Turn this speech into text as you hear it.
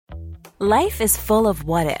Life is full of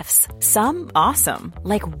what-ifs. Some awesome,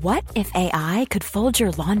 like what if AI could fold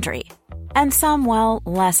your laundry? And some, well,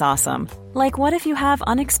 less awesome, like what if you have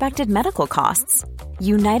unexpected medical costs?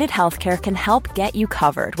 United Healthcare can help get you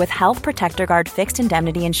covered with Health Protector Guard fixed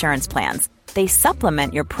indemnity insurance plans. They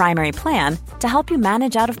supplement your primary plan to help you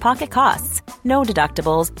manage out-of-pocket costs. No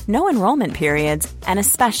deductibles, no enrollment periods, and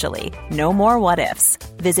especially no more what-ifs.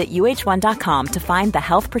 Visit uh1.com to find the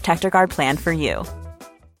Health Protector Guard plan for you.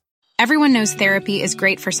 Everyone knows therapy is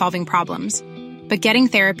great for solving problems, but getting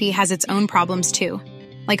therapy has its own problems too,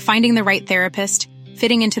 like finding the right therapist,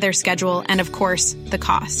 fitting into their schedule, and of course, the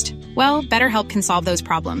cost. Well, BetterHelp can solve those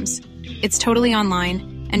problems. It's totally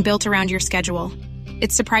online and built around your schedule.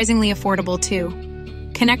 It's surprisingly affordable too.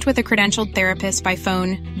 Connect with a credentialed therapist by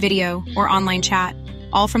phone, video, or online chat,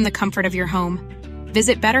 all from the comfort of your home.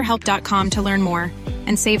 Visit BetterHelp.com to learn more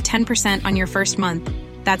and save 10% on your first month.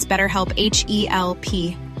 That's BetterHelp,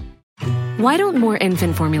 H-E-L-P. Why don't more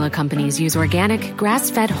infant formula companies use organic,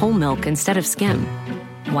 grass-fed whole milk instead of skim?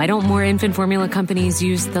 Why don't more infant formula companies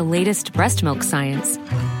use the latest breast milk science?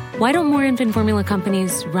 Why don't more infant formula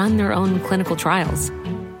companies run their own clinical trials?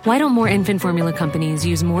 Why don't more infant formula companies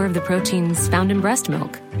use more of the proteins found in breast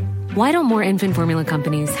milk? Why don't more infant formula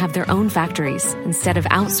companies have their own factories instead of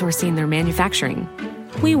outsourcing their manufacturing?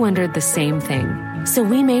 We wondered the same thing. So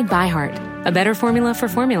we made ByHeart, a better formula for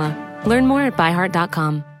formula. Learn more at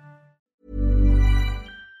byheart.com.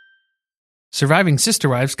 Surviving Sister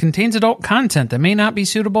Wives contains adult content that may not be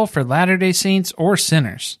suitable for Latter-day Saints or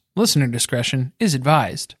sinners. Listener discretion is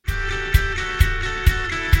advised.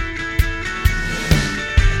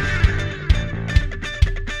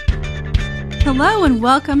 Hello and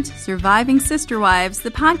welcome to Surviving Sister Wives,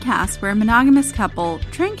 the podcast where a monogamous couple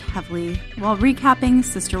drink heavily while recapping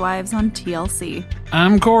Sister Wives on TLC.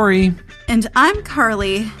 I'm Corey. And I'm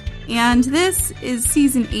Carly, and this is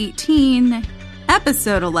Season 18,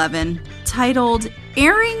 Episode 11, titled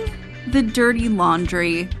Airing the Dirty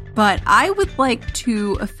Laundry, but I would like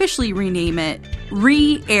to officially rename it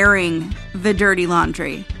Re-Airing the Dirty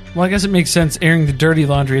Laundry. Well, I guess it makes sense airing the dirty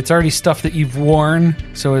laundry. It's already stuff that you've worn,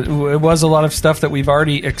 so it was a lot of stuff that we've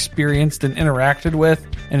already experienced and interacted with,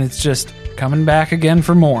 and it's just coming back again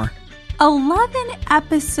for more. 11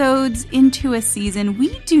 episodes into a season,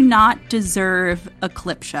 we do not deserve a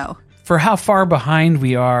clip show. For how far behind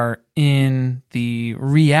we are in the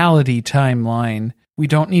reality timeline, we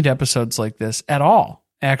don't need episodes like this at all,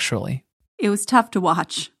 actually. It was tough to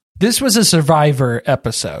watch. This was a Survivor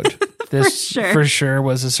episode. This for sure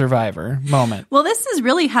was a Survivor moment. Well, this is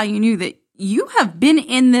really how you knew that you have been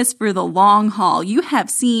in this for the long haul. You have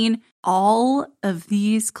seen all of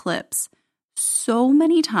these clips so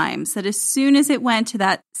many times that as soon as it went to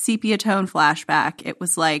that sepia tone flashback, it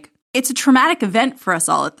was like, it's a traumatic event for us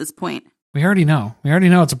all at this point. We already know.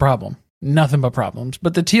 It's a problem. Nothing but problems.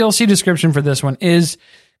 But the TLC description for this one is,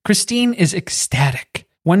 Christine is ecstatic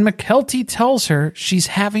when McKelty tells her she's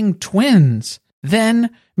having twins.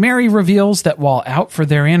 Then Mary reveals that while out for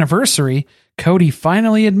their anniversary, Cody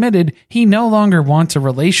finally admitted he no longer wants a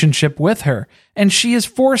relationship with her, and she is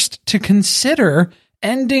forced to consider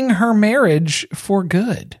ending her marriage for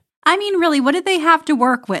good. I mean, really, what did they have to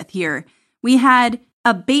work with here? We had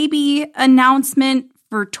a baby announcement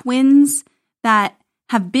for twins that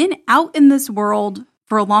have been out in this world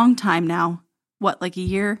for a long time now. What, like a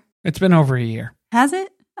year? It's been over a year. Has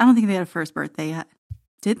it? I don't think they had a first birthday yet.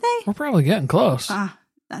 Did they? We're probably getting close.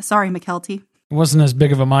 Sorry, McKelty. It wasn't as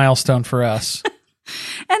big of a milestone for us.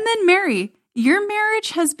 And then Mary, your marriage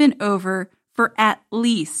has been over for at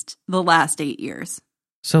least the last 8 years.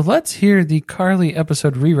 So let's hear the Carly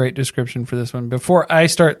episode rewrite description for this one before I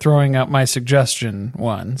start throwing out my suggestion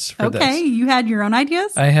ones for this. Okay, you had your own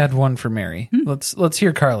ideas? I had one for Mary. Let's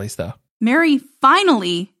hear Carly's, though. Mary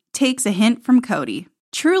finally takes a hint from Cody.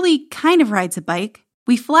 Truly kind of rides a bike.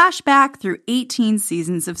 We flash back through 18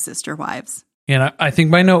 seasons of Sister Wives. And I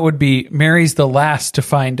think my note would be, Mary's the last to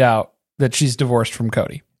find out that she's divorced from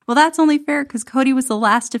Cody. Well, that's only fair because Cody was the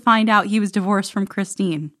last to find out he was divorced from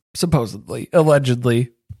Christine. Supposedly, allegedly.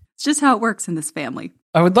 It's just how it works in this family.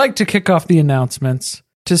 I would like to kick off the announcements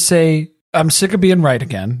to say I'm sick of being right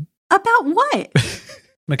again. About what?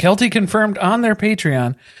 McKelty confirmed on their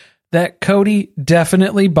Patreon that Cody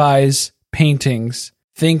definitely buys paintings,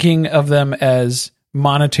 thinking of them as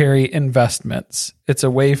monetary investments. It's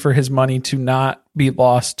a way for his money to not be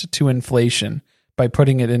lost to inflation by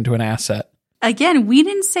putting it into an asset. Again, we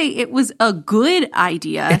didn't say it was a good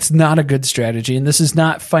idea. It's not a good strategy, and this is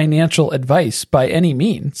not financial advice by any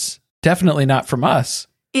means. Definitely not from us.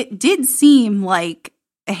 It did seem like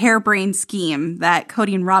a harebrained scheme that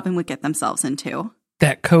Cody and Robin would get themselves into.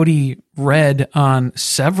 that Cody read on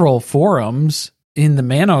several forums in the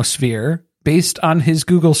manosphere based on his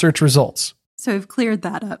Google search results. So we've cleared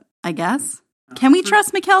that up, I guess. Can we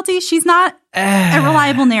trust McKelty? She's not a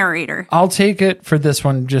reliable narrator. I'll take it for this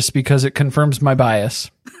one just because it confirms my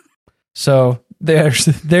bias. So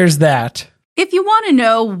there's that. If you want to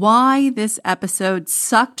know why this episode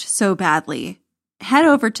sucked so badly, head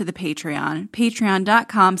over to the Patreon,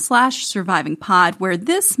 patreon.com/survivingpod, where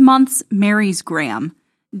this month's Mary's Graham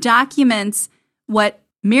documents what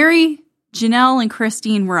Mary, Janelle, and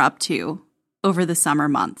Christine were up to over the summer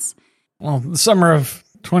months. Well, the summer of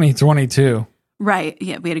 2022. Right.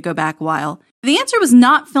 Yeah, we had to go back a while. The answer was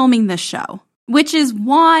not filming this show, which is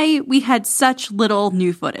why we had such little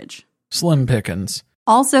new footage. Slim pickings.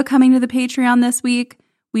 Also coming to the Patreon this week,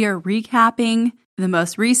 we are recapping the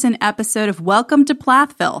most recent episode of Welcome to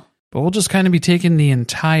Plathville. But we'll just kind of be taking the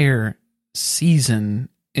entire season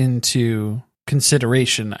into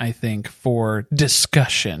consideration, I think, for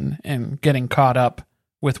discussion and getting caught up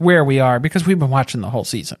with where we are because we've been watching the whole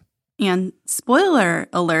season. And spoiler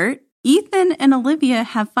alert, Ethan and Olivia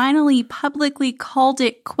have finally publicly called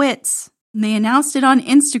it quits. They announced it on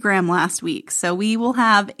Instagram last week, so we will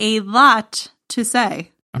have a lot to say.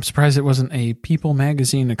 I'm surprised it wasn't a People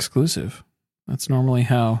magazine exclusive. That's normally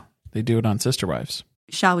how they do it on Sister Wives.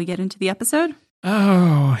 Shall we get into the episode?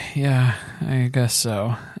 Oh, yeah, I guess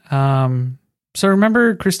so. So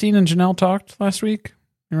remember Christine and Janelle talked last week?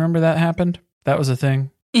 Remember that happened? That was a thing.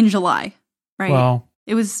 In July, right? Well,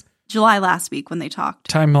 it was July last week when they talked.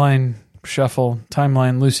 Timeline shuffle,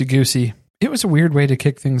 timeline loosey-goosey. It was a weird way to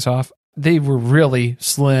kick things off. They were really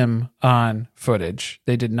slim on footage.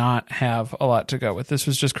 They did not have a lot to go with. This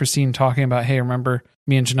was just Christine talking about, hey, remember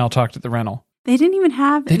me and Janelle talked at the rental. They didn't even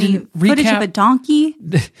have any footage of a donkey.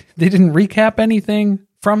 They didn't recap anything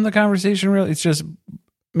from the conversation, really. It's just,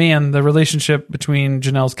 man, the relationship between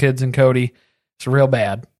Janelle's kids and Cody is real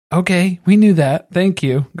bad. Okay, we knew that. Thank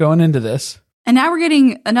you. Going into this. And now we're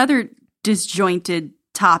getting another disjointed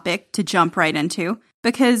topic to jump right into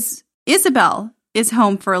because Isabel is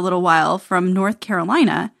home for a little while from North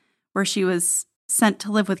Carolina, where she was sent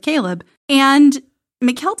to live with Caleb. And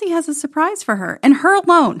McKelty has a surprise for her, and her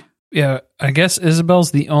alone. Yeah, I guess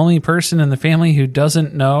Isabel's the only person in the family who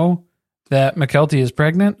doesn't know that McKelty is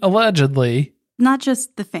pregnant, allegedly. Not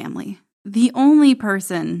just the family. The only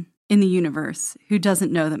person in the universe who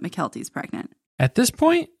doesn't know that McKelty's pregnant. At this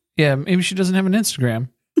point, yeah, maybe she doesn't have an Instagram.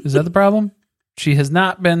 Is that the problem? She has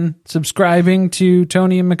not been subscribing to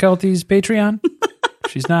Tony and McKelty's Patreon.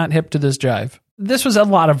 She's not hip to this jive. This was a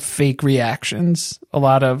lot of fake reactions. A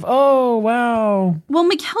lot of, oh, wow. Well,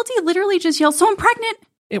 McKelty literally just yelled, so I'm pregnant.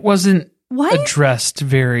 It wasn't addressed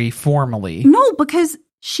very formally. No, because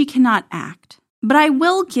she cannot act. But I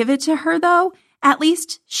will give it to her, though. At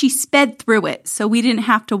least she sped through it, so we didn't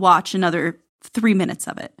have to watch another 3 minutes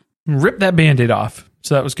of it. Rip that Band-Aid off.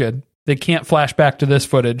 So that was good. They can't flash back to this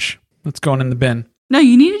footage. It's going in the bin. No,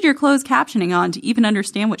 you needed your closed captioning on to even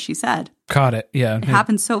understand what she said. Caught it, yeah. It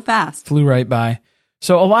happened so fast. Flew right by.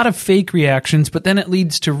 So a lot of fake reactions, but then it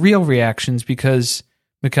leads to real reactions because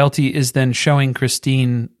McKelty is then showing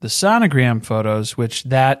Christine the sonogram photos, which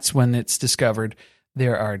that's when it's discovered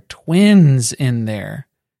there are twins in there.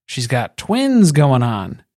 She's got twins going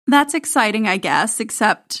on. That's exciting, I guess,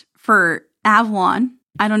 except for Avalon.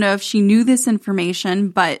 I don't know if she knew this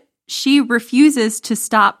information, but she refuses to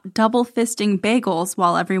stop double fisting bagels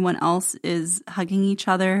while everyone else is hugging each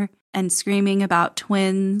other and screaming about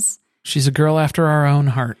twins. She's a girl after our own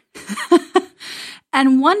heart.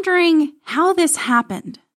 And wondering how this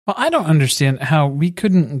happened. Well, I don't understand how we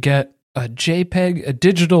couldn't get a JPEG, a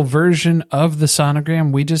digital version of the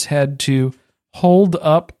sonogram. We just had to hold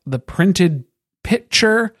up the printed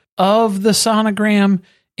picture of the sonogram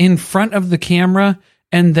in front of the camera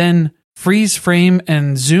and then freeze frame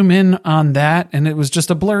and zoom in on that, and it was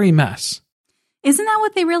just a blurry mess. Isn't that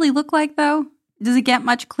what they really look like, though? Does it get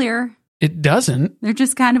much clearer? It doesn't. They're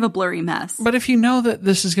just kind of a blurry mess. But if you know that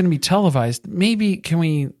this is going to be televised, maybe can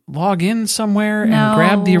we log in somewhere and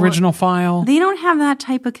grab the original file? They don't have that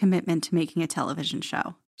type of commitment to making a television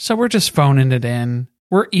show. So we're just phoning it in.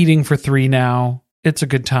 We're eating for 3 now. It's a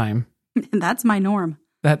good time. That's my norm.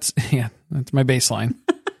 That's my baseline.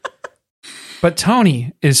 But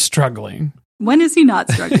Tony is struggling. When is he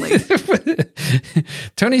not struggling?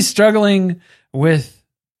 Tony's struggling with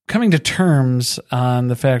coming to terms on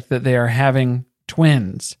the fact that they are having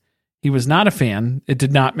twins. He was not a fan. It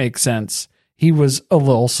did not make sense. He was a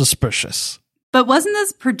little suspicious. But wasn't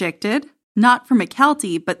this predicted? Not for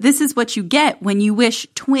McKelty, but this is what you get when you wish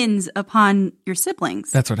twins upon your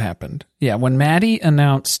siblings. That's what happened. Yeah, when Maddie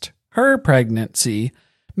announced her pregnancy,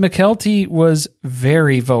 McKelty was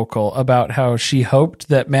very vocal about how she hoped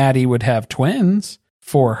that Maddie would have twins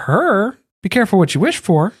for her. Be careful what you wish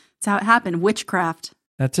for. That's how it happened. Witchcraft.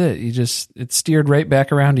 That's it. It steered right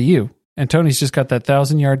back around to you. And Tony's just got that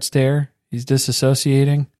 1,000-yard stare. He's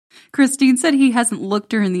disassociating. Christine said he hasn't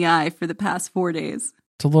looked her in the eye for the past 4 days.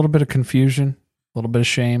 It's a little bit of confusion, a little bit of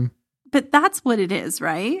shame. But that's what it is,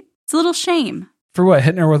 right? It's a little shame. For what?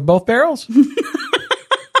 Hitting her with both barrels?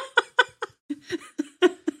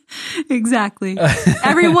 Exactly.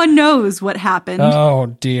 Everyone knows what happened. Oh,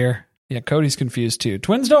 dear. Yeah, Cody's confused too.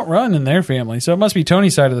 Twins don't run in their family, so it must be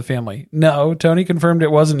Tony's side of the family. No, Tony confirmed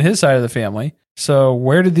it wasn't his side of the family. So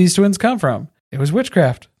where did these twins come from? It was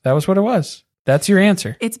witchcraft. That was what it was. That's your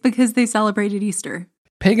answer. It's because they celebrated Easter.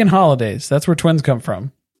 Pagan holidays. That's where twins come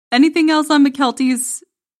from. Anything else on McKelty's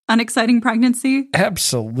unexciting pregnancy?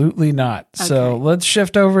 Absolutely not. Okay. So let's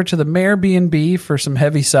shift over to the Mare B&B for some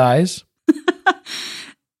heavy sighs.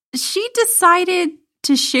 She decided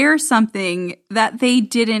to share something that they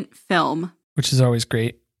didn't film. Which is always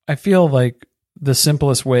great. I feel like the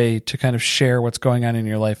simplest way to kind of share what's going on in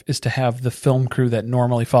your life is to have the film crew that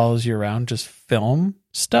normally follows you around just film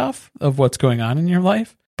stuff of what's going on in your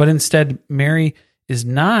life. But instead, Mary is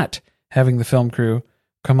not having the film crew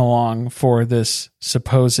come along for this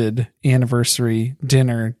supposed anniversary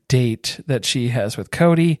dinner date that she has with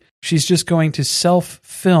Cody. She's just going to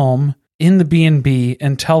self-film in the B&B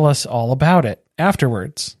and tell us all about it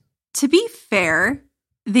afterwards. To be fair,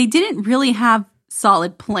 they didn't really have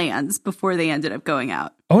solid plans before they ended up going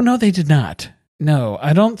out. Oh, no, they did not. No,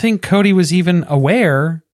 I don't think Cody was even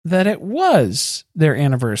aware that it was their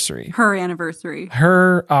anniversary. Her anniversary.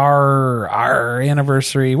 Our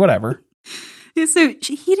anniversary, whatever. So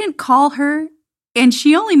he didn't call her, and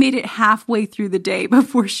she only made it halfway through the day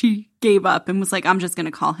before she gave up and was like, I'm just going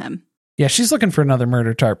to call him. Yeah, she's looking for another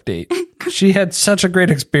murder tarp date. She had such a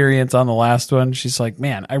great experience on the last one. She's like,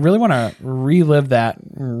 man, I really want to relive that,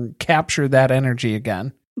 capture that energy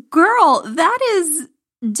again. Girl, that is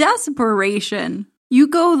desperation. You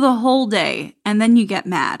go the whole day and then you get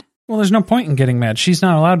mad. Well, there's no point in getting mad. She's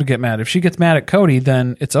not allowed to get mad. If she gets mad at Cody,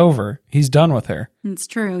 then it's over. He's done with her. It's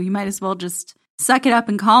true. You might as well just suck it up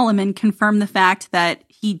and call him and confirm the fact that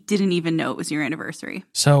he didn't even know it was your anniversary.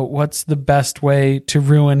 So what's the best way to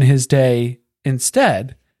ruin his day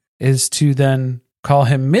instead is to then call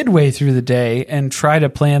him midway through the day and try to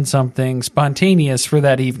plan something spontaneous for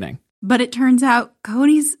that evening. But it turns out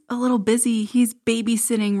Cody's a little busy. He's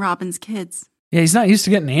babysitting Robin's kids. Yeah, he's not used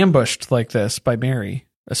to getting ambushed like this by Mary,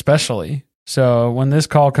 especially. So when this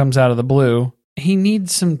call comes out of the blue, he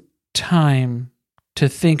needs some time to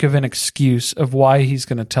think of an excuse of why he's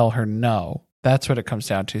going to tell her no. That's what it comes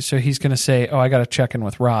down to. So he's going to say, I got to check in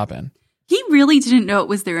with Robin. He really didn't know it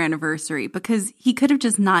was their anniversary because he could have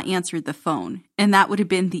just not answered the phone. And that would have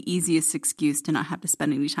been the easiest excuse to not have to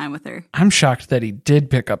spend any time with her. I'm shocked that he did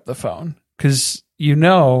pick up the phone because,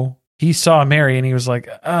 he saw Mary and he was like,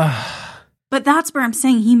 ugh. But that's where I'm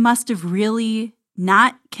saying he must have really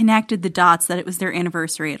not connected the dots that it was their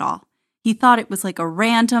anniversary at all. He thought it was like a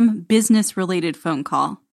random business-related phone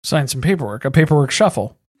call. Sign some paperwork, a paperwork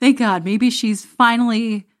shuffle. Thank God. Maybe she's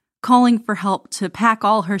finally calling for help to pack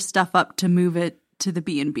all her stuff up to move it to the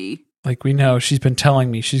B&B. Like we know she's been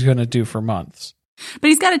telling me she's going to do for months. But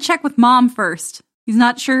he's got to check with Mom first. He's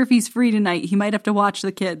not sure if he's free tonight. He might have to watch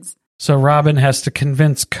the kids. So Robin has to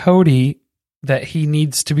convince Cody that he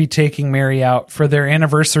needs to be taking Mary out for their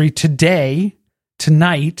anniversary tonight.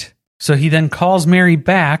 So he then calls Mary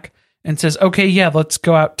back and says, okay, yeah, let's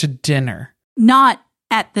go out to dinner. Not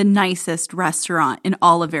at the nicest restaurant in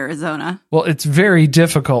all of Arizona. Well, it's very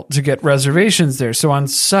difficult to get reservations there. So on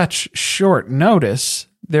such short notice,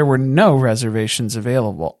 there were no reservations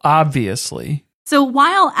available, obviously. So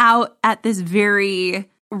while out at this very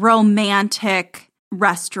romantic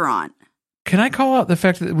restaurant. Can I call out the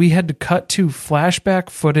fact that we had to cut to flashback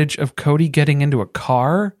footage of Cody getting into a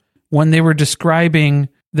car when they were describing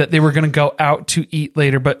that they were going to go out to eat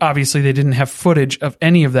later, but obviously they didn't have footage of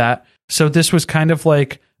any of that. So this was kind of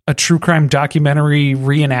like a true crime documentary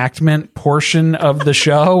reenactment portion of the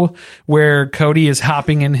show where Cody is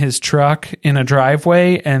hopping in his truck in a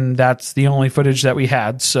driveway, and that's the only footage that we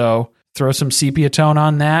had. So throw some sepia tone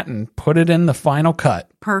on that and put it in the final cut.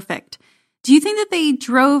 Perfect. Do you think that they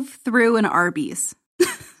drove through an Arby's?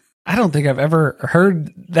 I don't think I've ever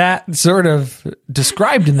heard that sort of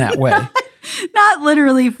described in that way. Not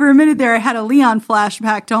literally. For a minute there, I had a Leon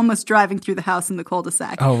flashback to almost driving through the house in the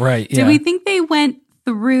cul-de-sac. Oh, right. Yeah. Did we think they went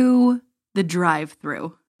through the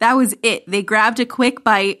drive-through? That was it. They grabbed a quick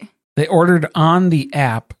bite. They ordered on the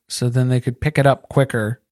app so then they could pick it up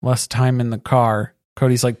quicker, less time in the car.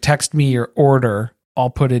 Cody's like, text me your order. I'll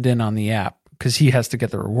put it in on the app because he has to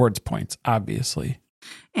get the rewards points, obviously.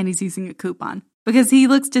 And he's using a coupon because he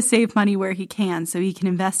looks to save money where he can so he can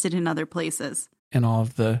invest it in other places. And all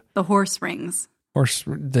of the horse rings.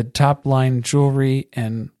 The top line jewelry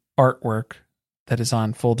and artwork that is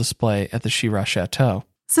on full display at the She-Ra Chateau.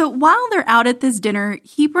 So while they're out at this dinner,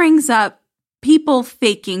 he brings up people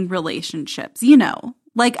faking relationships,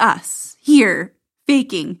 like us here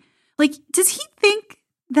faking. Like, does he think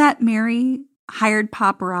that Mary hired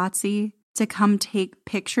paparazzi to come take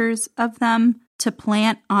pictures of them to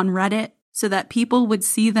plant on Reddit so that people would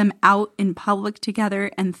see them out in public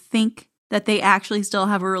together and think that they actually still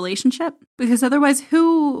have a relationship? Because otherwise,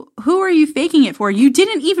 who are you faking it for? You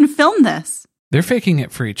didn't even film this. They're faking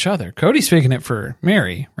it for each other. Cody's faking it for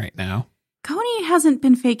Mary right now. Cody hasn't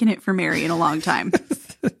been faking it for Mary in a long time.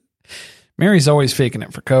 Mary's always faking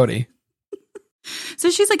it for Cody. So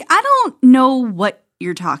she's like, I don't know what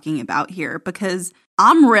you're talking about here because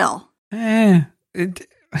I'm real. I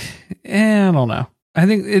don't know. I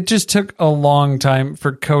think it just took a long time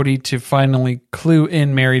for Cody to finally clue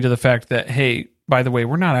in Mary to the fact that, hey, by the way,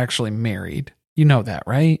 we're not actually married. You know that,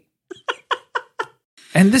 right?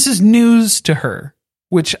 And this is news to her,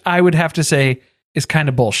 which I would have to say is kind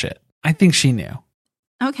of bullshit. I think she knew.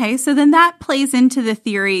 Okay, so then that plays into the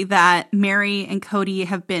theory that Mary and Cody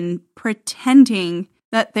have been pretending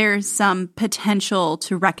that there's some potential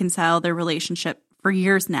to reconcile their relationship for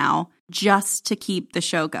years now, just to keep the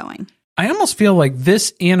show going. I almost feel like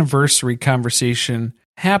this anniversary conversation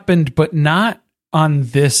happened, but not on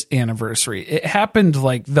this anniversary. It happened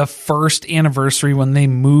like the first anniversary when they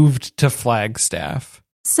moved to Flagstaff.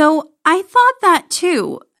 So I thought that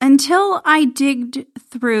too, until I digged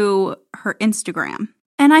through her Instagram.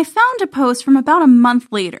 And I found a post from about a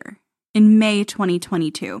month later in May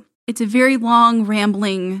 2022. It's a very long,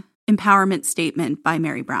 rambling empowerment statement by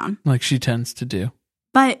Mary Brown. Like she tends to do.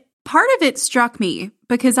 But part of it struck me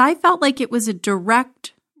because I felt like it was a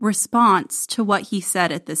direct response to what he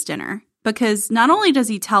said at this dinner. Because not only does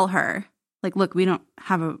he tell her, like, look, we don't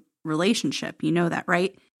have a relationship, you know that,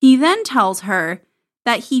 right? He then tells her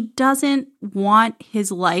that he doesn't want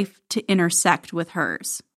his life to intersect with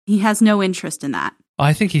hers. He has no interest in that.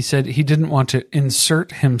 I think he said he didn't want to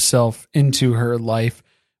insert himself into her life,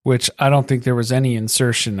 which I don't think there was any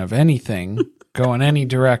insertion of anything going any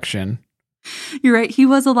direction. You're right. He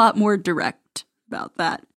was a lot more direct about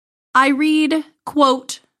that. I read,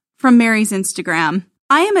 quote, from Mary's Instagram,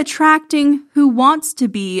 I am attracting who wants to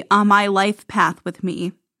be on my life path with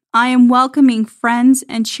me. I am welcoming friends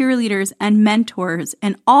and cheerleaders and mentors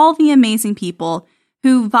and all the amazing people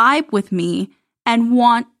who vibe with me and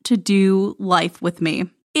want to do life with me.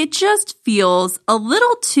 It just feels a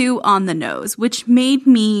little too on the nose, which made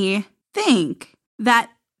me think that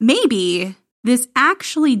maybe this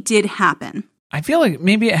actually did happen. I feel like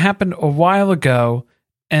maybe it happened a while ago,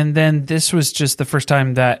 and then this was just the first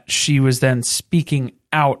time that she was then speaking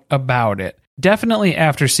out about it. Definitely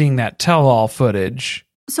after seeing that tell-all footage.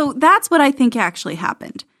 So that's what I think actually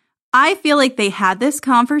happened. I feel like they had this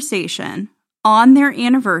conversation on their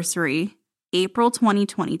anniversary, April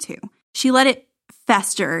 2022. She let it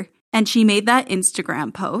fester, and she made that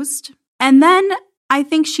Instagram post. And then I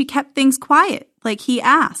think she kept things quiet, like he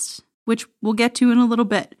asked, which we'll get to in a little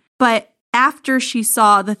bit. But after she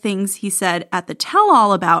saw the things he said at the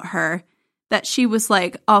tell-all about her, that she was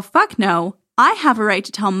like, oh, fuck no, I have a right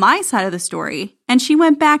to tell my side of the story. And she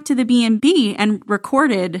went back to the B&B and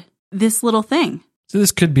recorded this little thing. So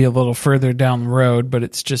this could be a little further down the road, but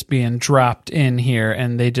it's just being dropped in here,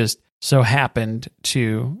 and they just so happened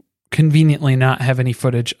to conveniently not have any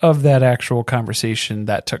footage of that actual conversation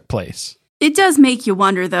that took place. It does make you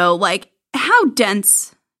wonder, though, like, how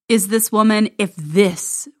dense is this woman if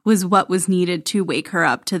this was what was needed to wake her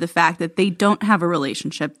up to the fact that they don't have a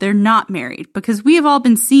relationship, they're not married? Because we have all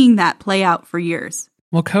been seeing that play out for years.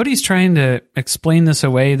 Well, Cody's trying to explain this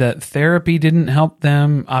away, that therapy didn't help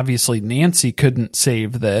them. Obviously, Nancy couldn't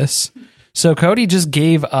save this. So Cody just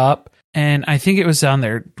gave up. And I think it was on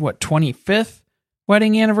their, 25th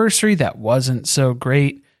wedding anniversary? That wasn't so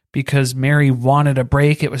great because Mary wanted a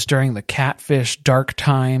break. It was during the catfish dark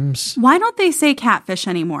times. Why don't they say catfish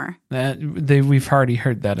anymore? We've already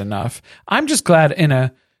heard that enough. I'm just glad in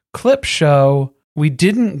a clip show, we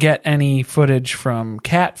didn't get any footage from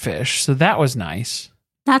catfish. So that was nice.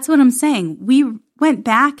 That's what I'm saying. We went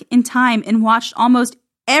back in time and watched almost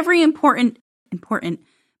every important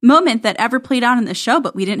moment that ever played out in the show,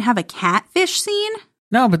 but we didn't have a catfish scene?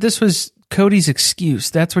 No, but this was Cody's excuse.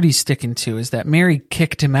 That's what he's sticking to, is that Mary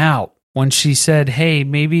kicked him out when she said, hey,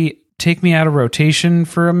 maybe take me out of rotation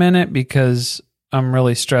for a minute because I'm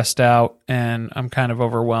really stressed out and I'm kind of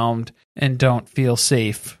overwhelmed and don't feel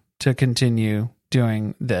safe to continue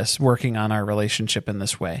doing this, working on our relationship in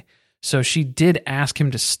this way. So she did ask him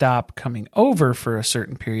to stop coming over for a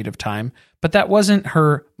certain period of time, but that wasn't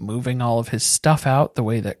her moving all of his stuff out the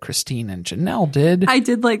way that Christine and Janelle did. I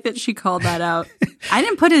did like that she called that out. I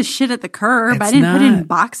didn't put his shit at the curb. It's I didn't put it in not-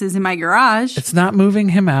 boxes in my garage. It's not moving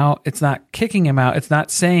him out. It's not kicking him out. It's not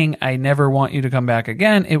saying, I never want you to come back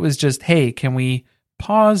again. It was just, hey, can we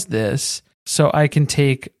pause this so I can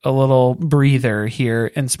take a little breather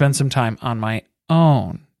here and spend some time on my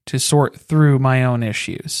own to sort through my own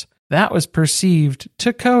issues. That was perceived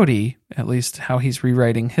to Cody, at least how he's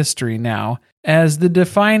rewriting history now, as the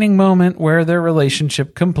defining moment where their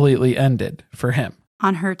relationship completely ended for him.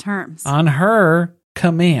 On her terms. On her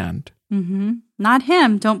command. Mm-hmm. Not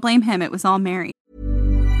him. Don't blame him. It was all Mary.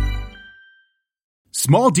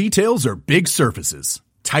 Small details are big surfaces.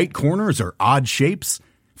 Tight corners are odd shapes.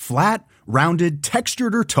 Flat, rounded,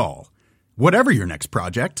 textured, or tall. Whatever your next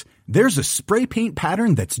project, there's a spray paint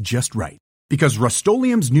pattern that's just right. Because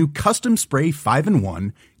Rust-Oleum's new Custom Spray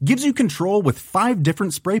 5-in-1 gives you control with 5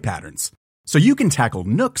 different spray patterns. So you can tackle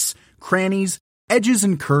nooks, crannies, edges,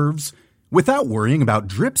 and curves without worrying about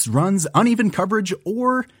drips, runs, uneven coverage,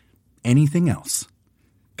 or anything else.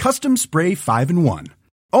 Custom Spray 5-in-1.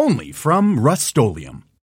 Only from Rust-Oleum.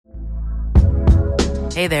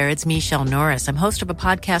 Hey there, it's Michelle Norris. I'm host of a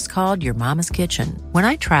podcast called Your Mama's Kitchen. When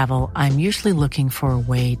I travel, I'm usually looking for a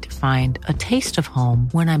way to find a taste of home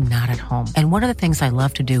when I'm not at home. And one of the things I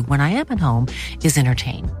love to do when I am at home is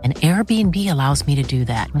entertain. And Airbnb allows me to do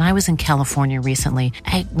that. When I was in California recently,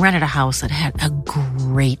 I rented a house that had a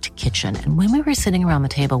great kitchen. And when we were sitting around the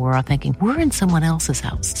table, we were all thinking, we're in someone else's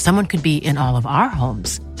house. Someone could be in all of our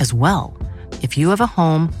homes as well. If you have a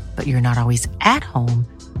home, but you're not always at home,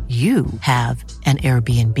 you have an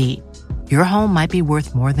Airbnb. Your home might be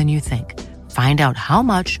worth more than you think. Find out how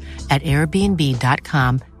much at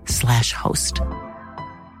airbnb.com/host.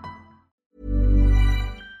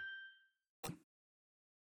 We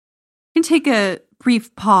can take a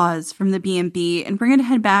brief pause from the B&B and we're going to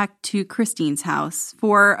head back to Christine's house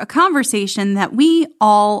for a conversation that we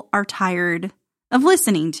all are tired of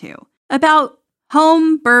listening to about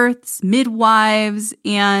home births, midwives,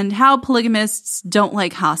 and how polygamists don't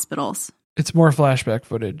like hospitals. It's more flashback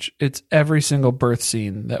footage. It's every single birth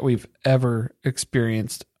scene that we've ever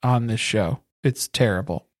experienced on this show. It's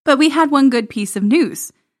terrible. But we had one good piece of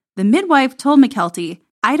news. The midwife told McKelty,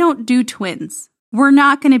 I don't do twins. We're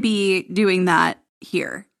not going to be doing that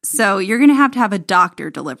here. So you're going to have a doctor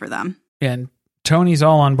deliver them. And Tony's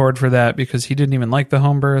all on board for that because he didn't even like the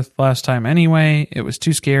home birth last time anyway. It was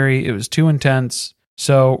too scary. It was too intense.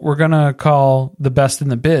 So we're going to call the best in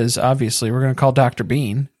the biz, obviously. We're going to call Dr.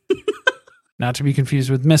 Bean. Not to be confused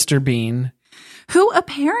with Mr. Bean. Who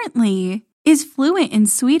apparently is fluent in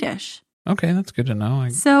Swedish. Okay, that's good to know, I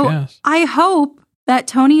So guess. I hope that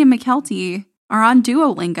Tony and McKelty are on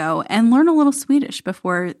Duolingo and learn a little Swedish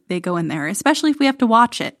before they go in there, especially if we have to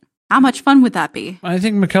watch it. How much fun would that be? I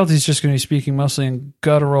think McKelty's just going to be speaking mostly in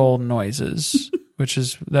guttural noises,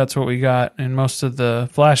 that's what we got in most of the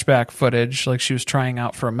flashback footage, like she was trying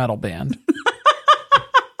out for a metal band.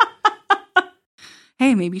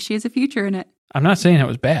 Hey, maybe she has a future in it. I'm not saying it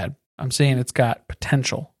was bad. I'm saying it's got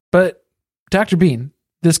potential. But Dr. Bean,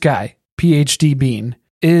 this guy, PhD Bean,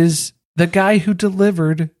 is the guy who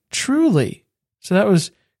delivered Truly. So that was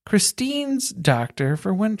Christine's doctor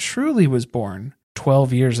for when Truly was born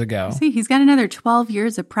 12 years ago. See, he's got another 12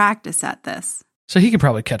 years of practice at this. So he could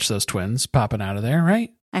probably catch those twins popping out of there,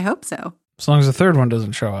 right? I hope so. As long as the third one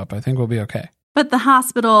doesn't show up, I think we'll be okay. But the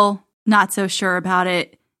hospital, not so sure about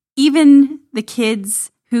it. Even the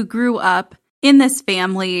kids who grew up in this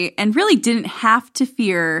family and really didn't have to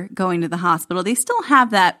fear going to the hospital, they still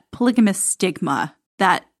have that polygamous stigma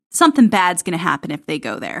that something bad's going to happen if they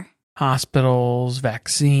go there. Hospitals,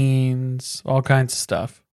 vaccines, all kinds of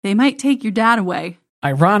stuff. They might take your dad away.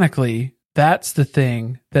 Ironically, that's the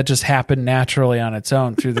thing that just happened naturally on its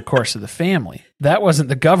own through the course of the family. That wasn't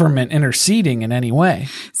the government interceding in any way.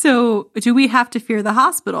 So do we have to fear the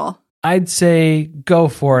hospital? I'd say go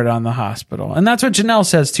for it on the hospital. And that's what Janelle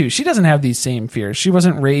says too. She doesn't have these same fears. She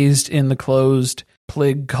wasn't raised in the closed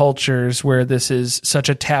plig cultures where this is such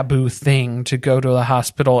a taboo thing to go to a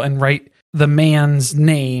hospital and write the man's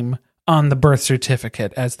name on the birth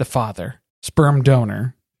certificate as the father. Sperm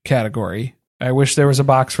donor category. I wish there was a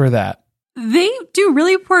box for that. They do a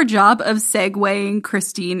really poor job of segueing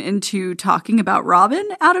Christine into talking about Robin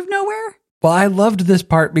out of nowhere. Well, I loved this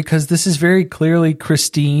part because this is very clearly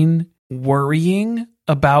Christine worrying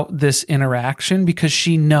about this interaction because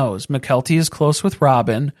she knows McKelty is close with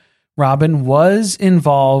Robin. Robin was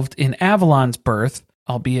involved in Avalon's birth,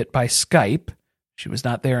 albeit by Skype. She was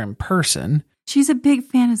not there in person. She's a big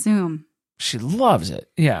fan of Zoom. She loves it.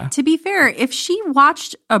 Yeah. To be fair, if she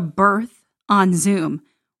watched a birth on Zoom,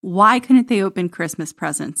 why couldn't they open Christmas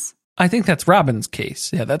presents? I think that's Robin's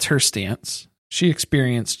case. Yeah, that's her stance. She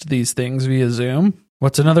experienced these things via Zoom.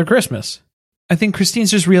 What's another Christmas? I think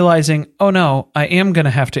Christine's just realizing, oh no, I am going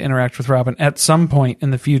to have to interact with Robin at some point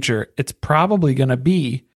in the future. It's probably going to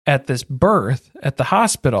be at this birth at the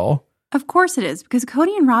hospital. Of course it is, because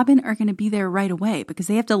Cody and Robin are going to be there right away because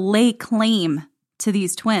they have to lay claim to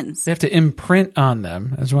these twins. They have to imprint on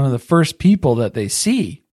them as one of the first people that they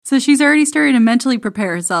see. So she's already starting to mentally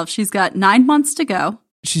prepare herself. She's got 9 months to go.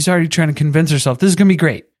 She's already trying to convince herself this is going to be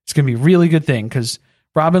great. It's going to be a really good thing because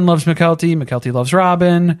Robin loves McKelty. McKelty loves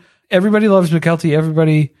Robin. Everybody loves McKelty.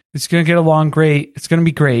 Everybody is going to get along great. It's going to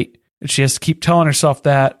be great. And she has to keep telling herself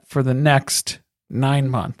that for the next 9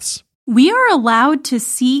 months. We are allowed to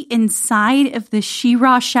see inside of the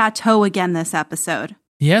She-Ra Chateau again this episode.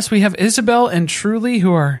 Yes, we have Isabel and Truly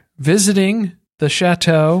who are visiting the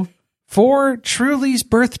chateau for Truly's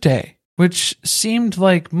birthday, which seemed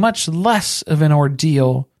like much less of an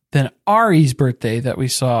ordeal than Ari's birthday that we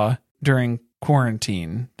saw during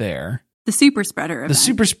quarantine there. The super spreader event. The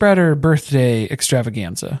super spreader birthday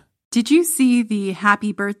extravaganza. Did you see the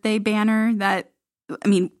happy birthday banner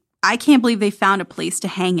I can't believe they found a place to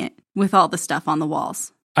hang it with all the stuff on the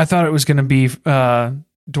walls. I thought it was going to be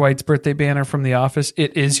Dwight's birthday banner from The Office.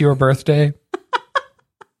 It is your birthday.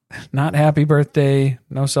 Not happy birthday,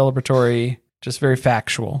 no celebratory, just very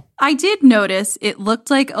factual. I did notice it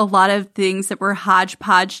looked like a lot of things that were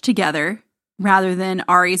hodgepodge together rather than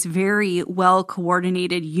Ari's very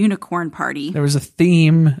well-coordinated unicorn party. There was a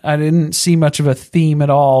theme. I didn't see much of a theme at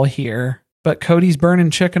all here. But Cody's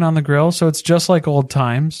burning chicken on the grill, so it's just like old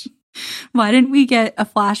times. Why didn't we get a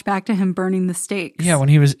flashback to him burning the steaks? Yeah, when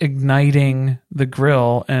he was igniting the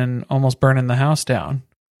grill and almost burning the house down.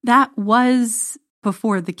 That was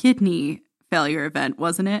before the kidney failure event,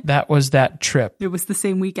 wasn't it? That was that trip. It was the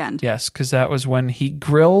same weekend. Yes, because that was when he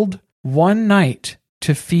grilled one night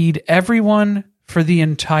to feed everyone for the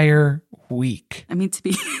entire week. I mean, to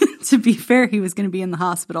be fair, he was going to be in the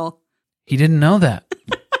hospital. He didn't know that.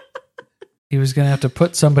 He was going to have to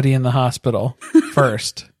put somebody in the hospital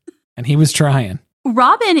first, and he was trying.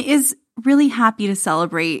 Robin is really happy to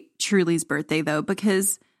celebrate Truly's birthday, though,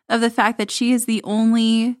 because of the fact that she is the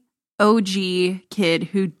only OG kid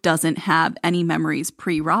who doesn't have any memories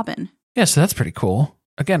pre-Robin. Yeah, so that's pretty cool.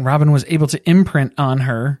 Again, Robin was able to imprint on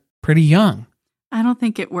her pretty young. I don't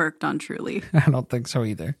think it worked on Truly. I don't think so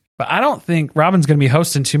either. But I don't think Robin's going to be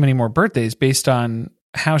hosting too many more birthdays based on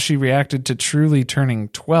how she reacted to Truly turning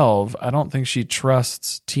 12. I don't think she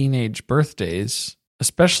trusts teenage birthdays,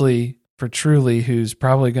 especially for Truly, who's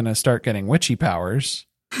probably going to start getting witchy powers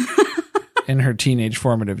in her teenage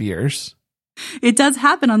formative years. It does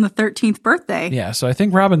happen on the 13th birthday. Yeah, so I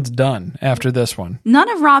think Robin's done after this one. None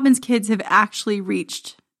of Robin's kids have actually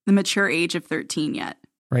reached the mature age of 13 yet.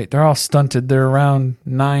 Right, they're all stunted. They're around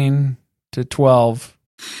 9 to 12.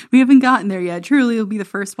 We haven't gotten there yet. Truly will be the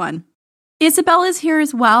first one. Isabel is here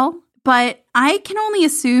as well, but I can only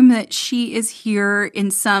assume that she is here in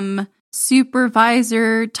some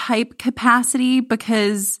supervisor type capacity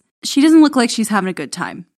because she doesn't look like she's having a good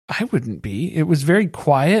time. I wouldn't be. It was very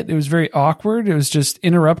quiet. It was very awkward. It was just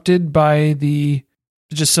interrupted by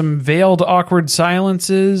just some veiled awkward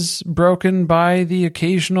silences broken by the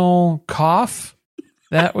occasional cough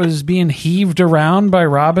that was being heaved around by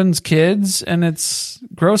Robin's kids, and it's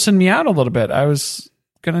grossing me out a little bit. I was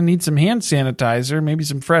going to need some hand sanitizer, maybe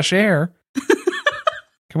some fresh air.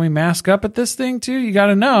 Can we mask up at this thing too? You got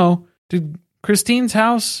to know, did Christine's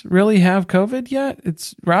house really have COVID yet?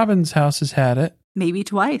 It's Robin's house has had it. Maybe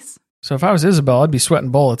twice. So if I was Isabel, I'd be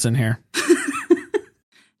sweating bullets in here.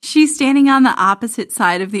 She's standing on the opposite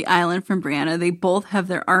side of the island from Brianna. They both have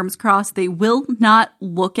their arms crossed. They will not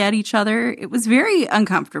look at each other. It was very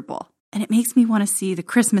uncomfortable. And it makes me want to see the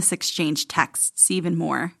Christmas exchange texts even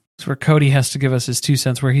more. It's where Cody has to give us his 2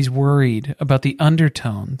 cents, where he's worried about the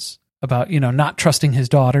undertones, about, not trusting his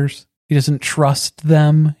daughters. He doesn't trust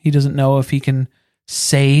them. He doesn't know if he can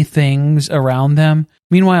say things around them.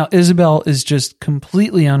 Meanwhile, Isabel is just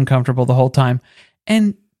completely uncomfortable the whole time.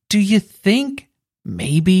 And do you think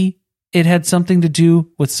maybe it had something to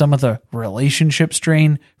do with some of the relationship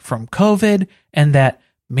strain from COVID and that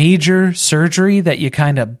major surgery that you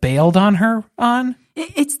kind of bailed on her on?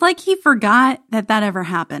 It's like he forgot that ever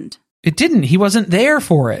happened. It didn't. He wasn't there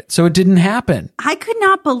for it, so it didn't happen. I could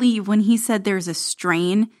not believe when he said there's a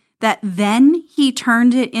strain that then he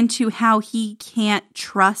turned it into how he can't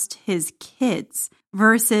trust his kids.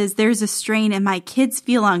 versus there's a strain and my kids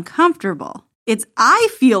feel uncomfortable. It's I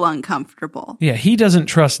feel uncomfortable. Yeah, he doesn't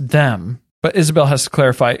trust them, but Isabel has to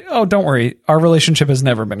clarify, oh, don't worry, our relationship has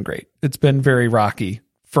never been great. It's been very rocky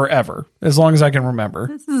forever, as long as I can remember.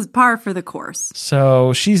 This is par for the course.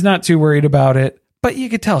 So she's not too worried about it, but you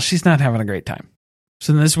could tell she's not having a great time.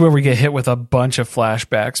 So then this is where we get hit with a bunch of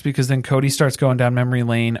flashbacks, because then Cody starts going down memory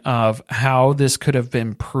lane of how this could have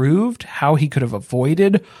been proved, how he could have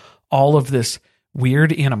avoided all of this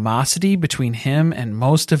weird animosity between him and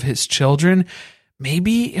most of his children.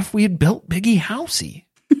 Maybe if we had built Biggie Housey.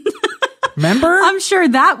 Remember? I'm sure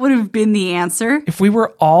that would have been the answer. If we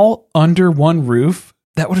were all under one roof,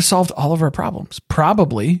 that would have solved all of our problems.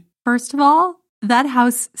 Probably. First of all, that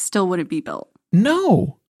house still wouldn't be built.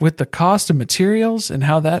 No. With the cost of materials and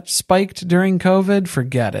how that spiked during COVID,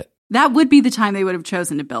 forget it. That would be the time they would have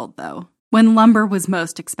chosen to build, though, when lumber was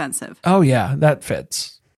most expensive. Oh, yeah, that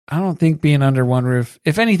fits. I don't think being under one roof,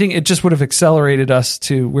 if anything, it just would have accelerated us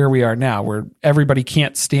to where we are now, where everybody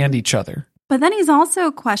can't stand each other. But then he's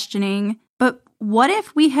also questioning, but what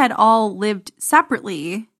if we had all lived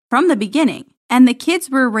separately from the beginning, and the kids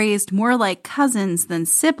were raised more like cousins than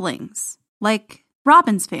siblings, like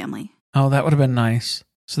Robin's family? Oh, that would have been nice.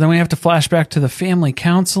 So then we have to flash back to the family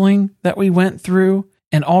counseling that we went through,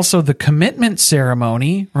 and also the commitment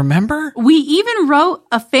ceremony, remember? We even wrote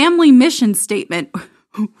a family mission statement.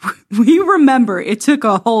 We remember it took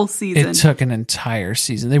a whole season. It took an entire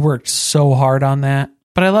season. They worked so hard on that.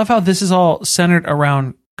 But I love how this is all centered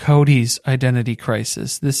around Cody's identity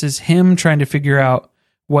crisis. This is him trying to figure out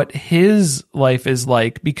what his life is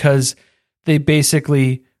like, because they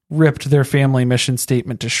basically ripped their family mission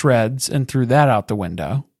statement to shreds and threw that out the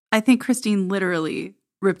window. I think Christine literally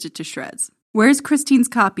ripped it to shreds. Where's Christine's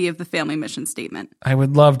copy of the family mission statement? I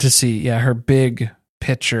would love to see, her big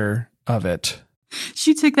picture of it.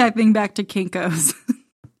 She took that thing back to Kinko's.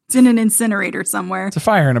 It's in an incinerator somewhere. It's a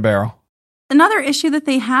fire in a barrel. Another issue that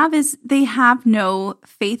they have is they have no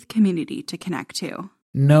faith community to connect to.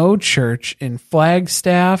 No church in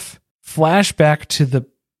Flagstaff. Flashback to the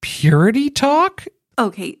purity talk?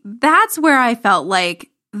 Okay, that's where I felt like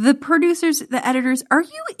the producers, the editors, are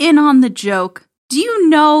you in on the joke? Do you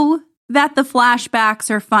know that the flashbacks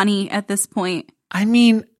are funny at this point? I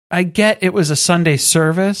mean, I get it was a Sunday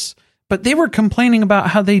service, but they were complaining about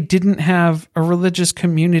how they didn't have a religious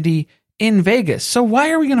community in Vegas. So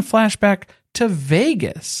why are we going to flash back to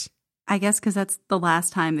Vegas? I guess because that's the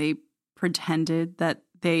last time they pretended that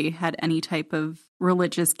they had any type of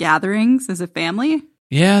religious gatherings as a family.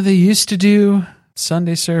 Yeah, they used to do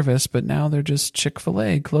Sunday service, but now they're just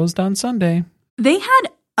Chick-fil-A, closed on Sunday. They had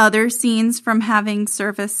other scenes from having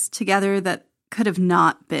service together that could have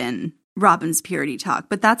not been Robin's purity talk,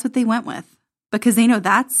 but that's what they went with because they know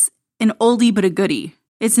that's an oldie but a goodie.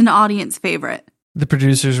 It's an audience favorite. The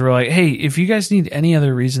producers were like, hey, if you guys need any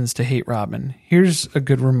other reasons to hate Robin, here's a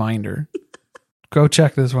good reminder. Go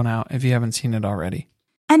check this one out if you haven't seen it already.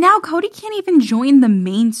 And now Cody can't even join the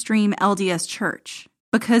mainstream LDS church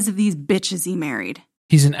because of these bitches he married.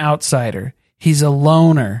 He's an outsider. He's a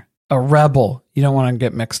loner, a rebel. You don't want to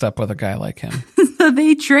get mixed up with a guy like him. So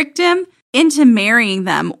they tricked him into marrying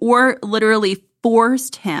them, or literally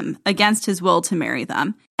forced him against his will to marry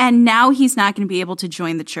them. And now he's not going to be able to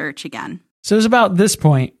join the church again. So it was about this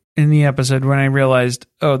point in the episode when I realized,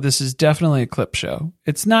 oh, this is definitely a clip show.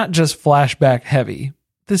 It's not just flashback heavy.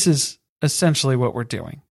 This is essentially what we're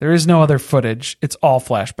doing. There is no other footage. It's all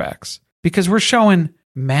flashbacks because we're showing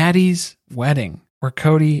Maddie's wedding where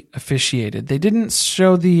Cody officiated. They didn't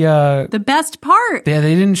show the best part. Yeah,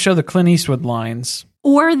 they didn't show the Clint Eastwood lines.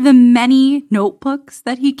 Or the many notebooks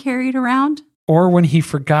that he carried around. Or when he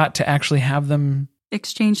forgot to actually have them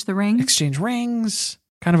exchange the rings. Exchange rings.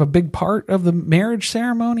 Kind of a big part of the marriage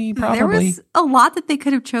ceremony, probably. There was a lot that they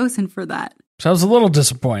could have chosen for that. So I was a little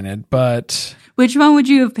disappointed, but... Which one would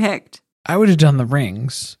you have picked? I would have done the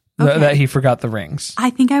rings. Okay. That he forgot the rings.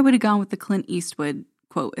 I think I would have gone with the Clint Eastwood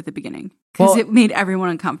quote at the beginning. Because it made everyone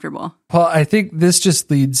uncomfortable. Well, I think this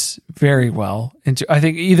just leads very well into... I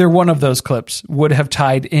think either one of those clips would have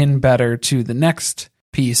tied in better to the next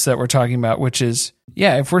piece that we're talking about, which is,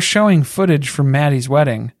 if we're showing footage from Maddie's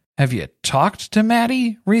wedding... Have you talked to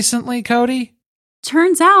Maddie recently, Cody?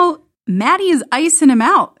 Turns out Maddie is icing him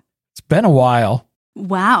out. It's been a while.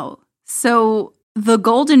 Wow. So the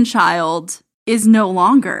golden child is no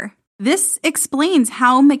longer. This explains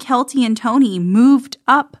how McKelty and Tony moved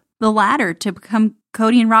up the ladder to become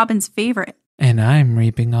Cody and Robin's favorite. And I'm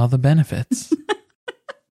reaping all the benefits.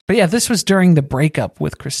 But yeah, this was during the breakup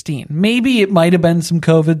with Christine. Maybe it might have been some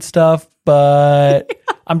COVID stuff, but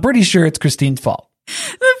I'm pretty sure it's Christine's fault. The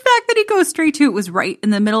fact that Cody goes straight to it was right in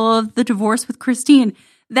the middle of the divorce with Christine.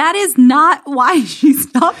 That is not why she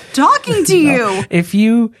stopped talking to you. No. If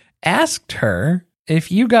you asked her,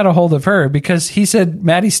 if you got a hold of her, because he said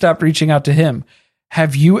Maddie stopped reaching out to him,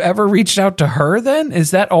 have you ever reached out to her then?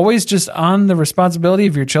 Is that always just on the responsibility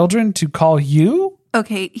of your children to call you?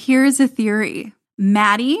 Okay, here's a theory.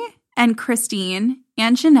 Maddie and Christine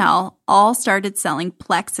and Janelle all started selling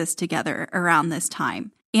Plexus together around this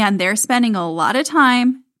time. And they're spending a lot of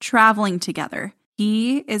time traveling together.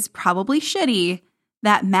 He is probably shitty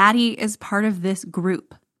that Maddie is part of this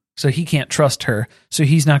group. So he can't trust her, so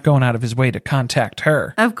he's not going out of his way to contact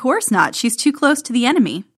her. Of course not. She's too close to the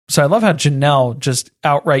enemy. So I love how Janelle just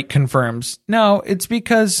outright confirms, no, it's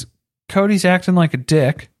because Cody's acting like a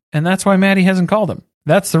dick, and that's why Maddie hasn't called him.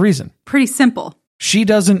 That's the reason. Pretty simple. She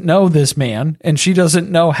doesn't know this man, and she doesn't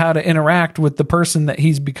know how to interact with the person that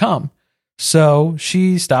he's become. So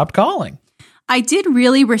she stopped calling. I did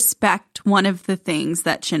really respect one of the things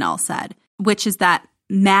that Janelle said, which is that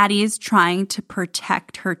Maddie's trying to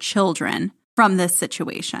protect her children from this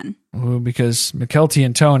situation. Well, because McKelty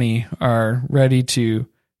and Tony are ready to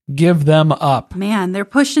give them up. Man, they're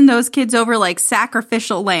pushing those kids over like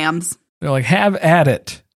sacrificial lambs. They're like, have at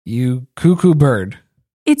it, you cuckoo bird.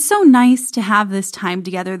 It's so nice to have this time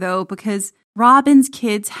together, though, because Robin's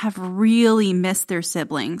kids have really missed their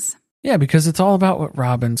siblings. Yeah, because it's all about what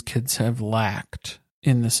Robin's kids have lacked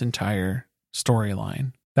in this entire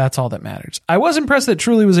storyline. That's all that matters. I was impressed that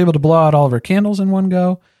Truly was able to blow out all of her candles in one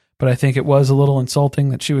go, but I think it was a little insulting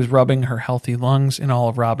that she was rubbing her healthy lungs in all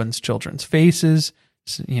of Robin's children's faces,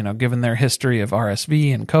 you know, given their history of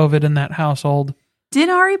RSV and COVID in that household. Did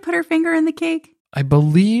Ari put her finger in the cake? I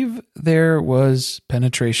believe there was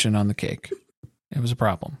penetration on the cake. It was a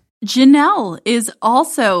problem. Janelle is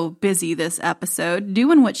also busy this episode,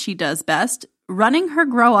 doing what she does best, running her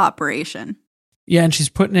grow operation. Yeah, and she's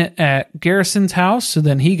putting it at Garrison's house, so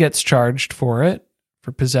then he gets charged for it,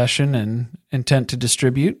 for possession and intent to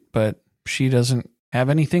distribute, but she doesn't have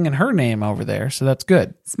anything in her name over there, so that's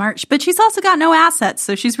good. Smart, but she's also got no assets,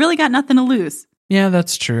 so she's really got nothing to lose. Yeah,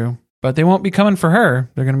 that's true. But they won't be coming for her.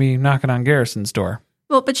 They're going to be knocking on Garrison's door.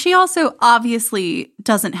 Well, but she also obviously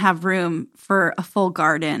doesn't have room for a full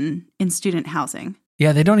garden in student housing.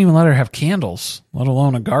 Yeah, they don't even let her have candles, let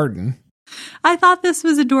alone a garden. I thought this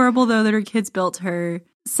was adorable, though, that her kids built her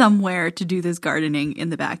somewhere to do this gardening in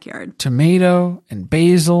the backyard. Tomato and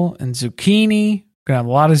basil and zucchini. Gonna have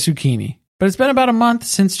a lot of zucchini. But it's been about a month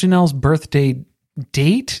since Janelle's birthday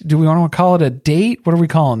date. Do we want to call it a date? What are we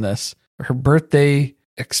calling this? Her birthday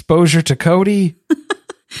exposure to Cody?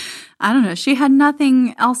 I don't know. She had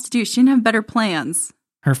nothing else to do. She didn't have better plans.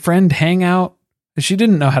 Her friend hangout. She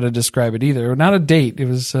didn't know how to describe it either. Not a date. It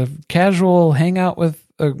was a casual hangout with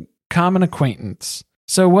a common acquaintance.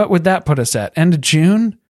 So what would that put us at? End of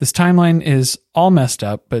June? This timeline is all messed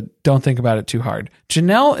up, but don't think about it too hard.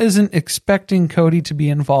 Janelle isn't expecting Cody to be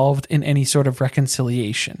involved in any sort of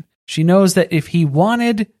reconciliation. She knows that if he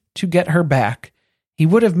wanted to get her back, he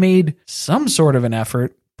would have made some sort of an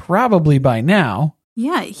effort, probably by now.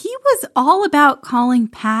 Yeah, he was all about calling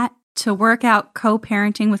Pat to work out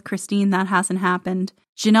co-parenting with Christine. That hasn't happened.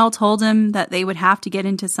 Janelle told him that they would have to get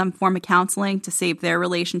into some form of counseling to save their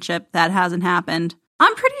relationship. That hasn't happened.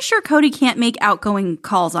 I'm pretty sure Cody can't make outgoing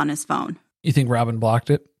calls on his phone. You think Robin blocked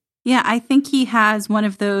it? Yeah, I think he has one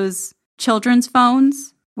of those children's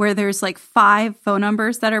phones where there's like 5 phone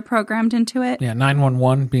numbers that are programmed into it. Yeah,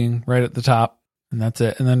 911 being right at the top, and that's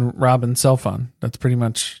it. And then Robin's cell phone. That's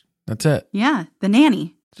it. Yeah, the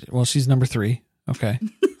nanny. Well, she's number 3. Okay.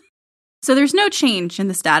 So there's no change in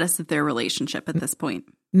the status of their relationship at this point.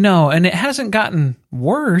 No, and it hasn't gotten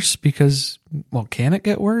worse because, well, can it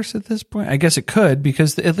get worse at this point? I guess it could,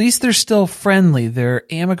 because at least they're still friendly. They're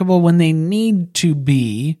amicable when they need to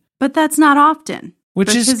be. But that's not often.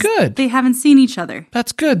 Which is good. They haven't seen each other.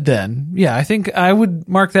 That's good then. Yeah, I think I would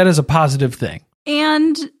mark that as a positive thing.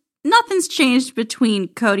 And nothing's changed between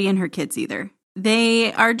Cody and her kids either.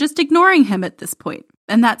 They are just ignoring him at this point,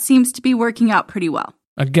 and that seems to be working out pretty well.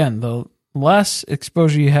 Again, the less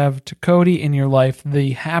exposure you have to Cody in your life,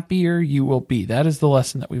 the happier you will be. That is the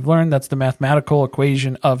lesson that we've learned. That's the mathematical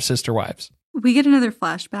equation of Sister Wives. We get another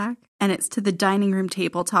flashback, and it's to the dining room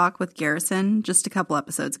table talk with Garrison just a couple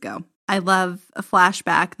episodes ago. I love a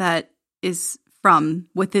flashback that is from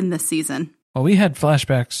within this season. Well, we had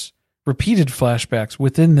flashbacks, repeated flashbacks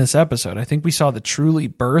within this episode. I think we saw the Truly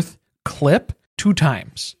birth clip 2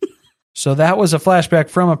 times. So that was a flashback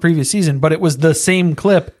from a previous season, but it was the same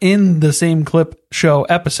clip in the same clip show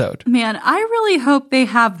episode. Man, I really hope they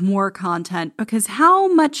have more content, because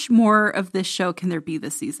how much more of this show can there be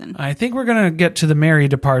this season? I think we're going to get to the Mary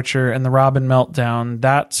departure and the Robin meltdown.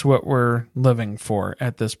 That's what we're living for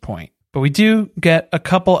at this point. But we do get a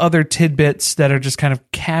couple other tidbits that are just kind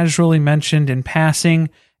of casually mentioned in passing.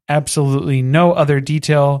 Absolutely no other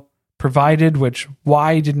detail provided, which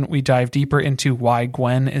why didn't we dive deeper into why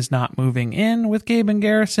Gwen is not moving in with Gabe and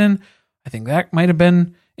Garrison? I think that might have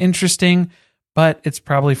been interesting, but it's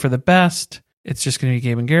probably for the best. It's just going to be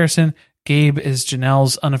Gabe and Garrison. Gabe is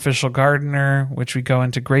Janelle's unofficial gardener, which we go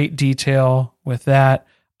into great detail with that.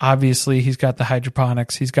 Obviously, he's got the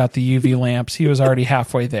hydroponics. He's got the UV lamps. He was already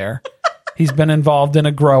halfway there. He's been involved in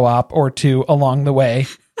a grow up or two along the way.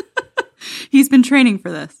 He's been training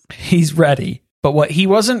for this. He's ready. But what he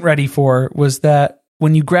wasn't ready for was that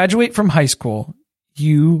when you graduate from high school,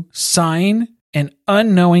 you sign an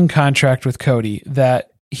unknowing contract with Cody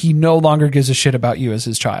that he no longer gives a shit about you as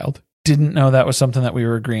his child. Didn't know that was something that we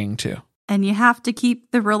were agreeing to. And you have to keep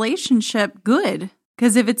the relationship good,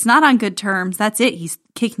 because if it's not on good terms, that's it. He's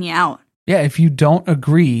kicking you out. Yeah, if you don't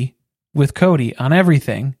agree with Cody on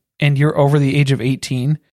everything and you're over the age of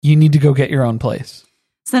 18, you need to go get your own place.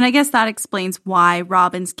 So then I guess that explains why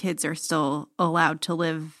Robin's kids are still allowed to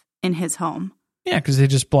live in his home. Yeah, because they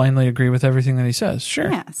just blindly agree with everything that he says. Sure.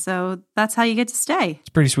 Yeah, so that's how you get to stay. It's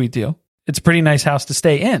a pretty sweet deal. It's a pretty nice house to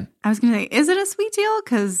stay in. I was going to say, is it a sweet deal?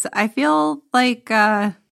 Because I feel like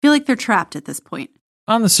they're trapped at this point.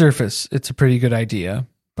 On the surface, it's a pretty good idea,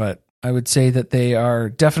 but I would say that they are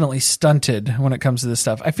definitely stunted when it comes to this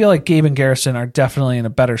stuff. I feel like Gabe and Garrison are definitely in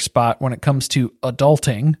a better spot when it comes to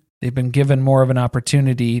adulting. They've been given more of an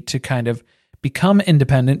opportunity to kind of become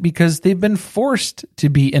independent because they've been forced to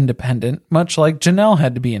be independent, much like Janelle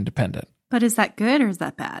had to be independent. But is that good or is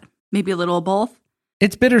that bad? Maybe a little of both?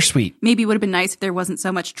 It's bittersweet. Maybe it would have been nice if there wasn't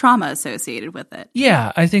so much trauma associated with it.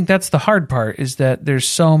 Yeah, I think that's the hard part, is that there's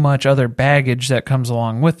so much other baggage that comes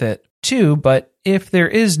along with it too. But if there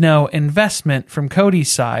is no investment from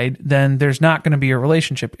Cody's side, then there's not going to be a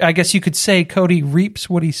relationship. I guess you could say Cody reaps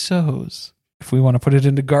what he sows, if we want to put it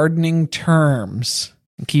into gardening terms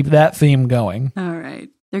and keep that theme going. All right.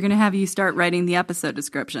 They're going to have you start writing the episode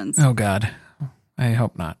descriptions. Oh, God. I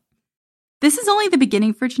hope not. This is only the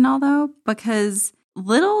beginning for Janelle, though, because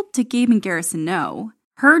little did Gabe and Garrison know,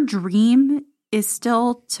 her dream is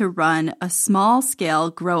still to run a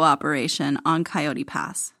small-scale grow operation on Coyote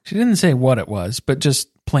Pass. She didn't say what it was, but just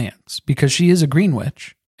plants, because she is a green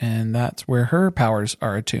witch, and that's where her powers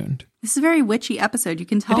are attuned. This is a very witchy episode. You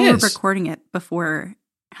can tell we're recording it before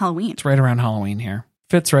Halloween. It's right around Halloween here.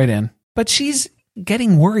 Fits right in. But she's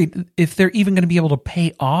getting worried if they're even going to be able to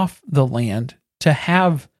pay off the land to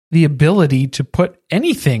have the ability to put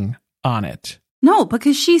anything on it. No,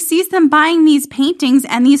 because she sees them buying these paintings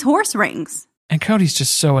and these horse rings. And Cody's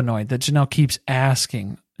just so annoyed that Janelle keeps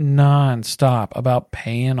asking nonstop about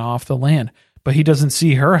paying off the land. But he doesn't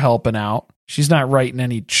see her helping out. She's not writing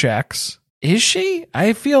any checks. Is she?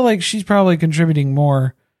 I feel like she's probably contributing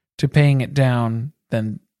more to paying it down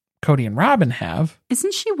than Cody and Robin have.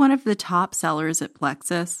 Isn't she one of the top sellers at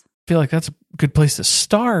Plexus? I feel like that's a good place to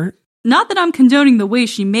start. Not that I'm condoning the way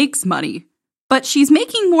she makes money, but she's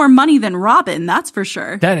making more money than Robin, that's for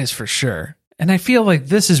sure. That is for sure. And I feel like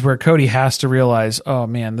this is where Cody has to realize, oh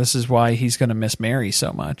man, this is why he's going to miss Mary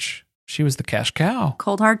so much. She was the cash cow.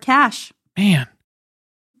 Cold hard cash. Man.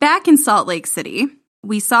 Back in Salt Lake City,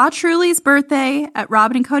 we saw Truly's birthday at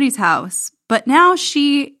Robin and Cody's house, but now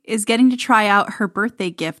she is getting to try out her birthday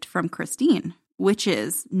gift from Christine, which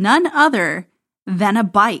is none other than a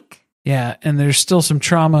bike. Yeah, and there's still some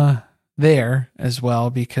trauma there as well,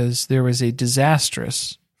 because there was a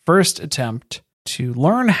disastrous first attempt to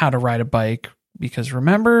learn how to ride a bike, because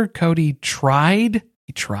remember, Cody tried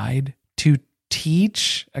to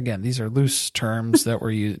teach, again, these are loose terms that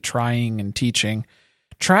we're trying and teaching,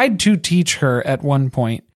 tried to teach her at one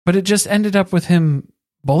point, but it just ended up with him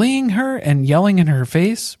bullying her and yelling in her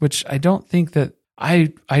face, which I don't think that,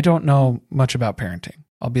 I don't know much about parenting.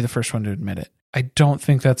 I'll be the first one to admit it. I don't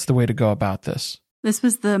think that's the way to go about this. This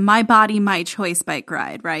was the My Body, My Choice bike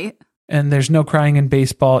ride, right? And there's no crying in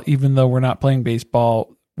baseball, even though we're not playing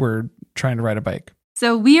baseball, we're trying to ride a bike.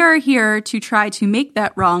 So we are here to try to make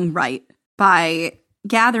that wrong right by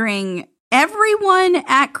gathering everyone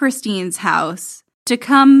at Christine's house to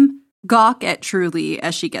come gawk at Truly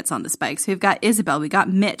as she gets on this bike. So we've got Isabel, we got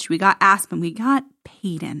Mitch, we got Aspen, we got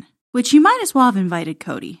Peyton, which you might as well have invited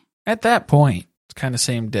Cody. At that point, it's kind of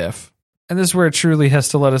same diff. And this is where Truly has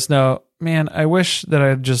to let us know, man, I wish that I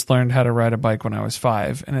had just learned how to ride a bike when I was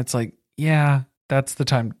 5. And it's like, yeah, that's the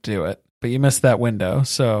time to do it. But you missed that window.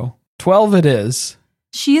 So 12 it is.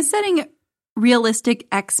 She is setting realistic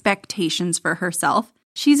expectations for herself.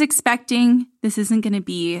 She's expecting this isn't going to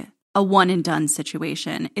be a one and done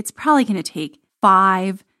situation. It's probably going to take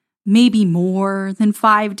 5, maybe more than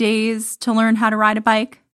 5 days to learn how to ride a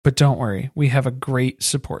bike. But don't worry, we have a great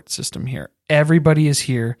support system here. Everybody is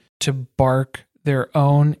here to bark their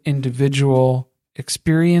own individual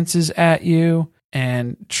experiences at you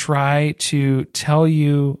and try to tell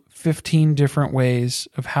you 15 different ways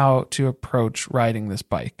of how to approach riding this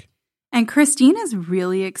bike. And Christine is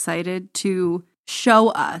really excited to show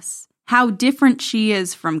us how different she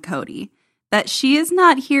is from Cody. That she is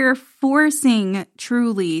not here forcing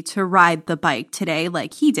Truly to ride the bike today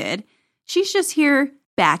like he did. She's just here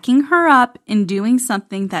backing her up and doing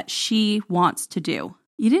something that she wants to do.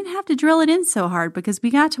 You didn't have to drill it in so hard because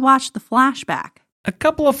we got to watch the flashback. A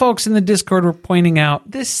couple of folks in the Discord were pointing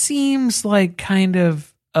out this seems like kind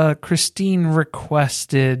of a Christine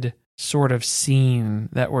requested sort of scene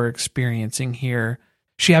that we're experiencing here.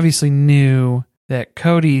 She obviously knew that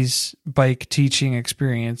Cody's bike teaching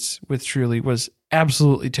experience with Truly was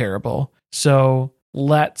absolutely terrible. So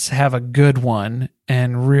let's have a good one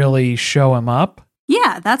and really show him up.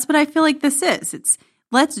 Yeah, that's what I feel like this is. It's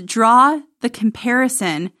let's draw the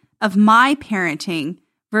comparison of my parenting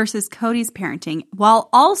versus Cody's parenting while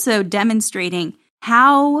also demonstrating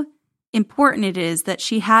how important it is that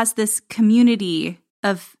she has this community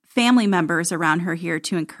of family members around her here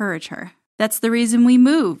to encourage her. That's the reason we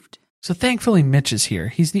moved. So thankfully Mitch is here.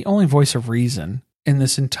 He's the only voice of reason in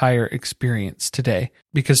this entire experience today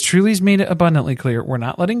because Truly's made it abundantly clear we're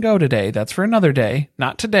not letting go today. That's for another day,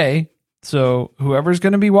 not today. So whoever's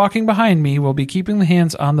going to be walking behind me will be keeping the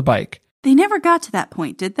hands on the bike. They never got to that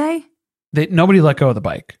point, did they? Nobody let go of the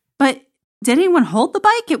bike. But did anyone hold the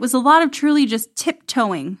bike? It was a lot of Truly just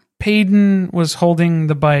tiptoeing. Payton was holding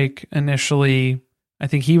the bike initially. I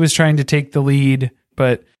think he was trying to take the lead,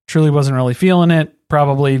 but Truly wasn't really feeling it.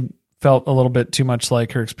 Probably felt a little bit too much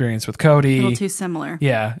like her experience with Cody. A little too similar.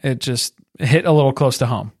 Yeah, it just hit a little close to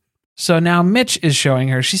home. So now Mitch is showing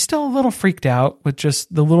her. She's still a little freaked out with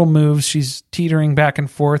just the little moves. She's teetering back and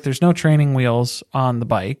forth. There's no training wheels on the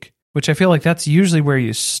bike, which I feel like that's usually where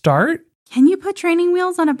you start. Can you put training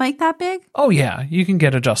wheels on a bike that big? Oh, yeah. You can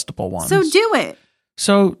get adjustable ones. So do it.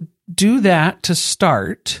 So do that to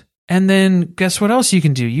start. And then guess what else you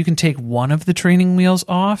can do? You can take one of the training wheels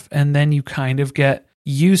off, and then you kind of get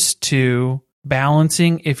used to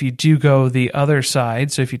balancing if you do go the other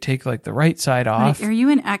side. So if you take like the right side off. Wait, are you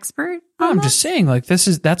an expert? I'm just saying, like,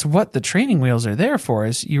 that's what the training wheels are there for,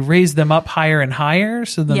 is you raise them up higher and higher.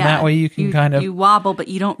 So then that way you can you wobble, but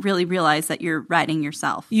you don't really realize that you're riding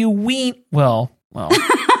yourself. You wean. Well.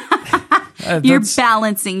 You're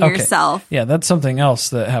balancing yourself. Yeah, that's something else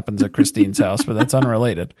that happens at Christine's house, but that's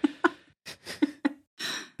unrelated.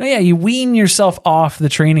 No, yeah, you wean yourself off the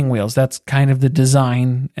training wheels. That's kind of the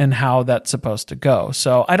design and how that's supposed to go.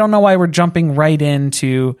 So I don't know why we're jumping right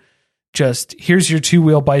into just, here's your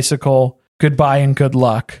 2-wheel bicycle, goodbye and good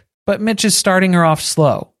luck. But Mitch is starting her off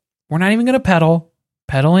slow. We're not even going to pedal.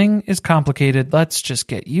 Pedaling is complicated. Let's just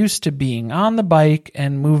get used to being on the bike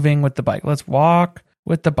and moving with the bike. Let's walk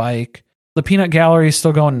with the bike. The peanut gallery is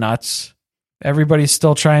still going nuts. Everybody's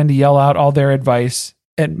still trying to yell out all their advice.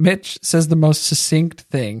 And Mitch says the most succinct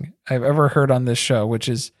thing I've ever heard on this show, which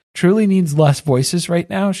is Truly needs less voices right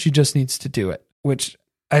now. She just needs to do it, which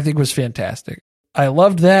I think was fantastic. I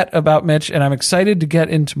loved that about Mitch, and I'm excited to get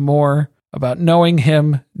into more about knowing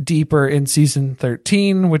him deeper in season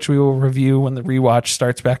 13, which we will review when the rewatch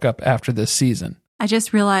starts back up after this season. I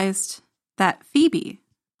just realized that Phoebe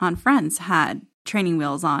on Friends had training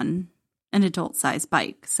wheels on an adult-sized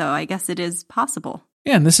bike, so I guess it is possible.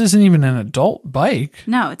 Yeah, and this isn't even an adult bike.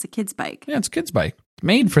 No, it's a kid's bike. Yeah, it's a kid's bike. It's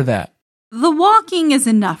made for that. The walking is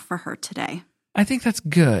enough for her today. I think that's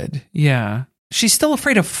good. Yeah. She's still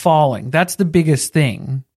afraid of falling. That's the biggest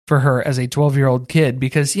thing for her as a 12-year-old kid,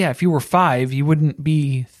 because, yeah, if you were 5, you wouldn't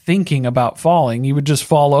be thinking about falling. You would just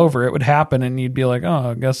fall over. It would happen, and you'd be like,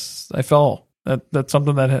 oh, I guess I fell. That's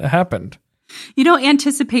something that happened. You don't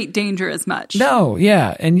anticipate danger as much. No,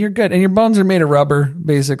 yeah, and you're good. And your bones are made of rubber,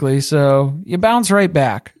 basically, so you bounce right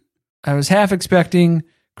back. I was half expecting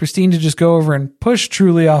Christine to just go over and push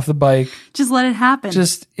Truly off the bike. Just let it happen.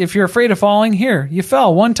 Just, if you're afraid of falling, here, you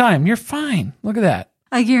fell one time. You're fine. Look at that.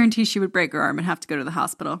 I guarantee she would break her arm and have to go to the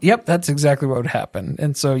hospital. Yep, that's exactly what would happen.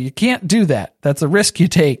 And so you can't do that. That's a risk you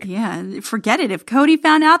take. Yeah, forget it. If Cody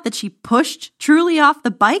found out that she pushed Truly off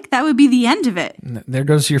the bike, that would be the end of it. And there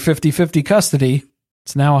goes your 50-50 custody.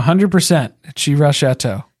 It's now 100% at She-Ra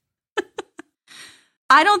Chateau.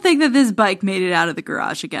 I don't think that this bike made it out of the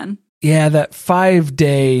garage again. Yeah, that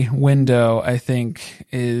 5-day window, I think,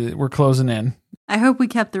 we're closing in. I hope we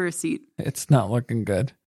kept the receipt. It's not looking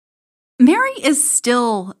good. Mary is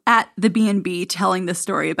still at the B&B telling the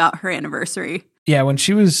story about her anniversary. Yeah, when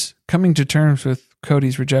she was coming to terms with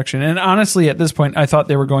Cody's rejection. And honestly, at this point, I thought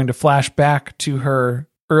they were going to flash back to her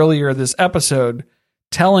earlier this episode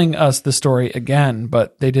telling us the story again,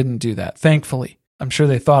 but they didn't do that. Thankfully, I'm sure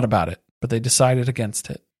they thought about it, but they decided against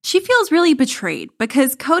it. She feels really betrayed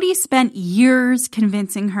because Cody spent years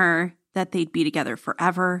convincing her that they'd be together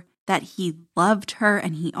forever, that he loved her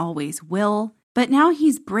and he always will. But now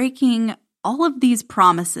he's breaking all of these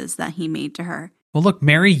promises that he made to her. Well, look,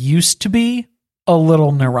 Mary used to be a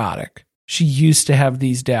little neurotic. She used to have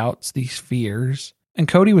these doubts, these fears. And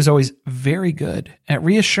Cody was always very good at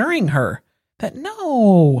reassuring her that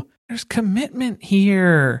no, there's commitment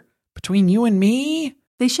here between you and me.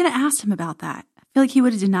 They should have asked him about that. I feel like he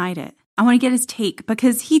would have denied it. I want to get his take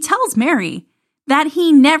because he tells Mary that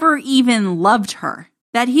he never even loved her,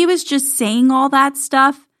 that he was just saying all that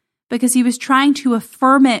stuff because he was trying to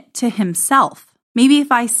affirm it to himself. Maybe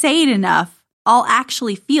if I say it enough, I'll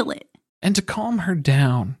actually feel it. And to calm her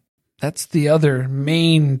down. That's the other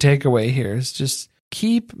main takeaway here is just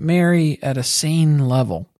keep Mary at a sane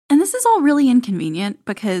level. And this is all really inconvenient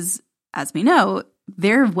because, as we know,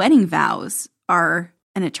 their wedding vows are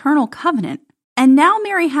an eternal covenant. And now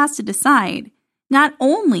Mary has to decide, not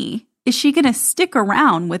only is she going to stick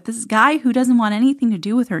around with this guy who doesn't want anything to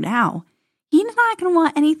do with her now, he's not going to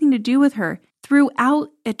want anything to do with her throughout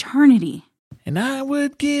eternity. And I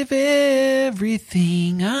would give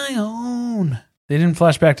everything I own. They didn't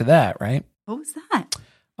flash back to that, right? What was that?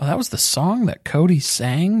 Oh, that was the song that Cody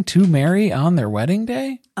sang to Mary on their wedding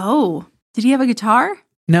day? Oh, did he have a guitar?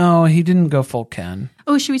 No, he didn't go full Ken.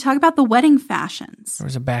 Oh, should we talk about the wedding fashions? There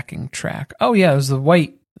was a backing track. Oh, yeah, it was the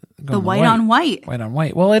white. The white on white. White on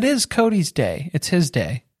white. Well, it is Cody's day. It's his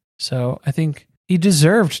day. So I think he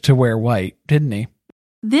deserved to wear white, didn't he?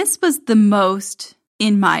 This was the most,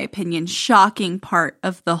 in my opinion, shocking part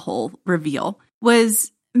of the whole reveal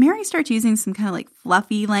was Mary starts using some kind of like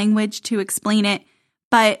fluffy language to explain it,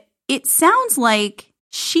 but it sounds like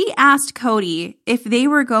she asked Cody if they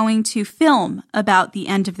were going to film about the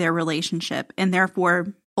end of their relationship and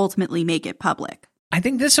therefore ultimately make it public. I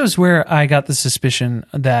think this was where I got the suspicion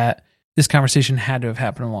that this conversation had to have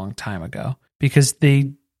happened a long time ago because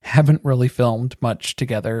they haven't really filmed much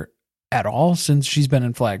together at all since she's been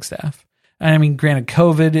in Flagstaff. I mean, granted,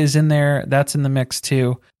 COVID is in there. That's in the mix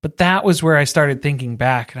too. But that was where I started thinking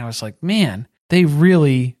back and I was like, man, they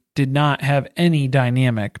really did not have any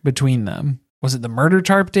dynamic between them. Was it the murder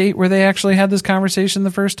tarp date where they actually had this conversation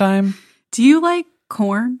the first time? Do you like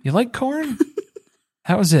corn? You like corn?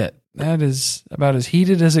 That was it. That is about as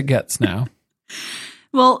heated as it gets now.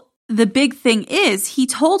 Well, the big thing is he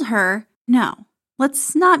told her, no,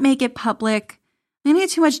 let's not make it public. I'm going to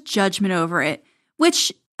get too much judgment over it,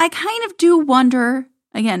 which I kind of do wonder.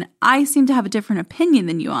 Again, I seem to have a different opinion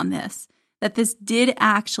than you on this, that this did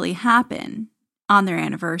actually happen on their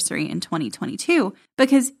anniversary in 2022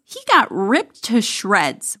 because he got ripped to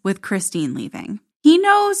shreds with Christine leaving. He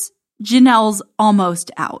knows Janelle's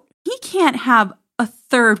almost out. He can't have a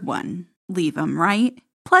third one leave him, right?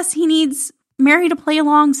 Plus, he needs Mary to play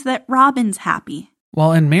along so that Robin's happy.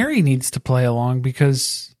 Well, and Mary needs to play along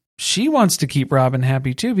because she wants to keep Robin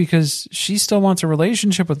happy too because she still wants a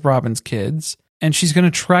relationship with Robin's kids. And she's going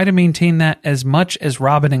to try to maintain that as much as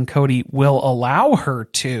Robin and Cody will allow her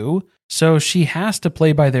to. So she has to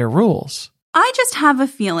play by their rules. I just have a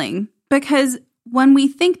feeling because when we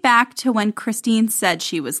think back to when Christine said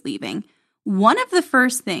she was leaving, one of the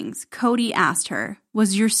first things Cody asked her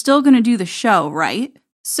was, you're still going to do the show, right?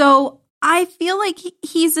 So I feel like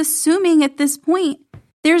he's assuming at this point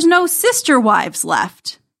there's no sister wives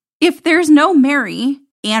left. If there's no Mary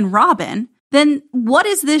and Robin, then what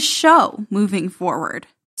is this show moving forward?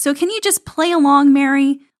 So can you just play along,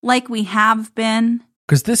 Mary, like we have been?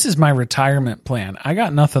 Because this is my retirement plan. I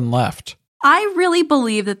got nothing left. I really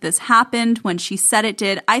believe that this happened when she said it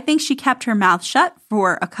did. I think she kept her mouth shut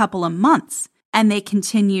for a couple of months and they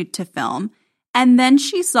continued to film. And then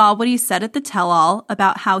she saw what he said at the tell-all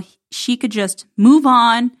about how she could just move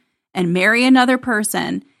on and marry another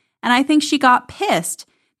person. And I think she got pissed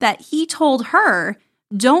that he told her,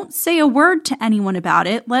 don't say a word to anyone about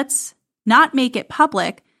it. Let's not make it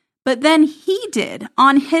public. But then he did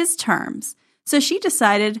on his terms. So she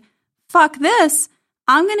decided, fuck this.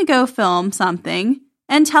 I'm going to go film something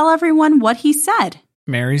and tell everyone what he said.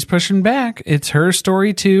 Mary's pushing back. It's her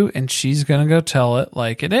story too, and she's going to go tell it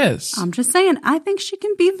like it is. I'm just saying, I think she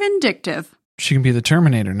can be vindictive. She can be the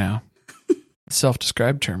Terminator now.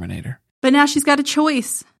 Self-described Terminator. But now she's got a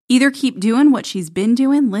choice. Either keep doing what she's been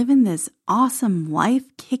doing, living this awesome life,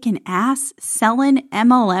 kicking ass, selling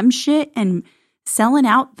MLM shit and selling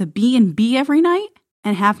out the B&B every night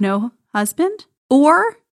and have no husband,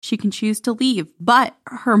 or she can choose to leave. But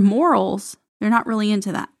her morals, they're not really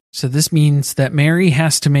into that. So this means that Mary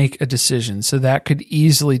has to make a decision. So that could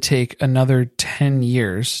easily take another 10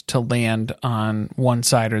 years to land on one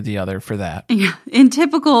side or the other for that. Yeah. In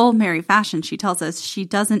typical Mary fashion, she tells us she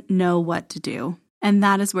doesn't know what to do. And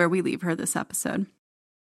that is where we leave her this episode.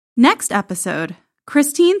 Next episode,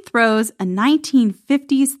 Christine throws a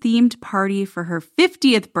 1950s themed party for her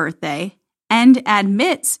 50th birthday and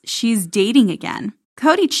admits she's dating again.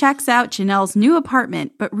 Cody checks out Janelle's new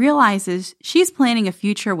apartment, but realizes she's planning a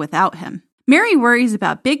future without him. Mary worries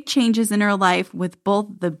about big changes in her life with both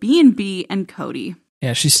the B&B and Cody.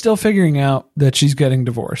 Yeah, she's still figuring out that she's getting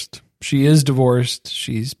divorced. She is divorced.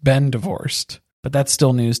 She's been divorced, but that's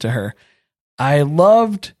still news to her. I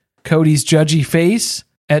loved Cody's judgy face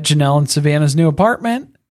at Janelle and Savannah's new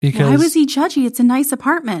apartment because... Why was he judgy? It's a nice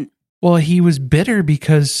apartment. Well, he was bitter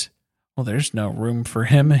because... Well, there's no room for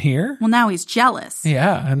him here. Well, now he's jealous.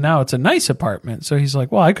 Yeah, and now it's a nice apartment. So he's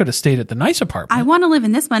like, well, I could have stayed at the nice apartment. I want to live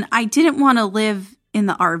in this one. I didn't want to live in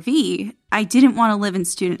the RV. I didn't want to live in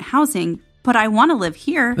student housing, but I want to live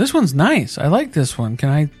here. This one's nice. I like this one.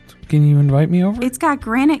 Can you invite me over? It's got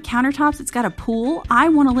granite countertops. It's got a pool. I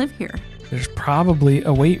want to live here. There's probably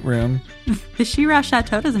a weight room. The Shiraz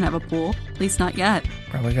Chateau doesn't have a pool, at least not yet.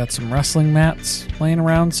 Probably got some wrestling mats laying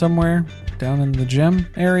around somewhere down in the gym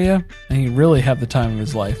area, and he'd really have the time of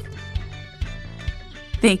his life.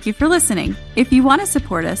 Thank you for listening. If you want to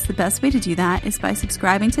support us, the best way to do that is by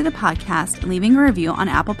subscribing to the podcast and leaving a review on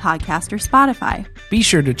Apple Podcasts or Spotify. Be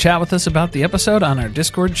sure to chat with us about the episode on our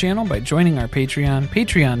Discord channel by joining our Patreon,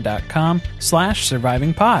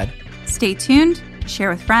 patreon.com/survivingpod. Stay tuned, share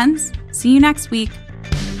with friends. See you next week.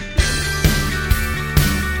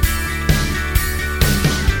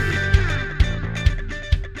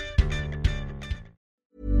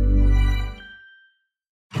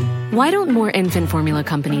 Why don't more infant formula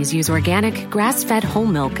companies use organic, grass-fed whole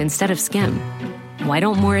milk instead of skim? Why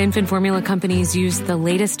don't more infant formula companies use the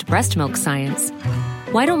latest breast milk science?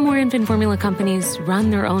 Why don't more infant formula companies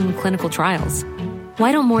run their own clinical trials?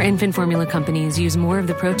 Why don't more infant formula companies use more of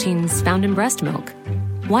the proteins found in breast milk?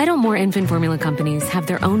 Why don't more infant formula companies have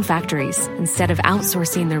their own factories instead of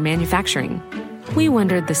outsourcing their manufacturing? We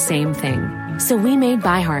wondered the same thing. So we made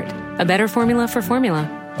ByHeart, a better formula for formula.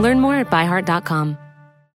 Learn more at byheart.com.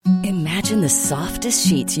 Imagine the softest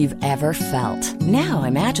sheets you've ever felt. Now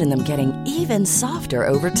imagine them getting even softer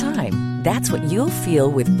over time. That's what you'll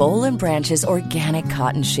feel with Boll & Branch's organic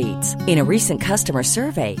cotton sheets. In a recent customer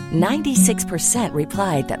survey, 96%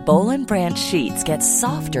 replied that Boll & Branch sheets get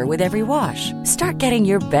softer with every wash. Start getting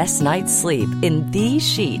your best night's sleep in these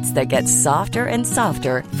sheets that get softer and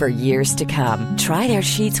softer for years to come. Try their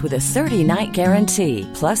sheets with a 30-night guarantee.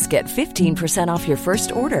 Plus, get 15% off your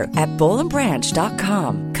first order at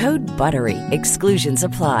bollandbranch.com. Code BUTTERY. Exclusions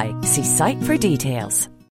apply. See site for details.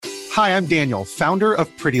 Hi, I'm Daniel, founder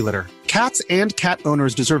of Pretty Litter. Cats and cat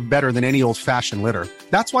owners deserve better than any old-fashioned litter.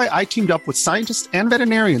 That's why I teamed up with scientists and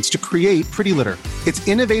veterinarians to create Pretty Litter. Its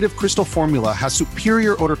innovative crystal formula has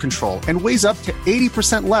superior odor control and weighs up to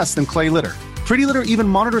 80% less than clay litter. Pretty Litter even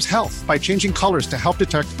monitors health by changing colors to help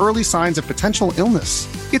detect early signs of potential illness.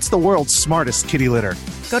 It's the world's smartest kitty litter.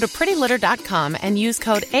 Go to prettylitter.com and use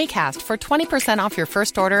code ACAST for 20% off your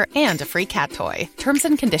first order and a free cat toy. Terms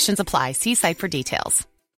and conditions apply. See site for details.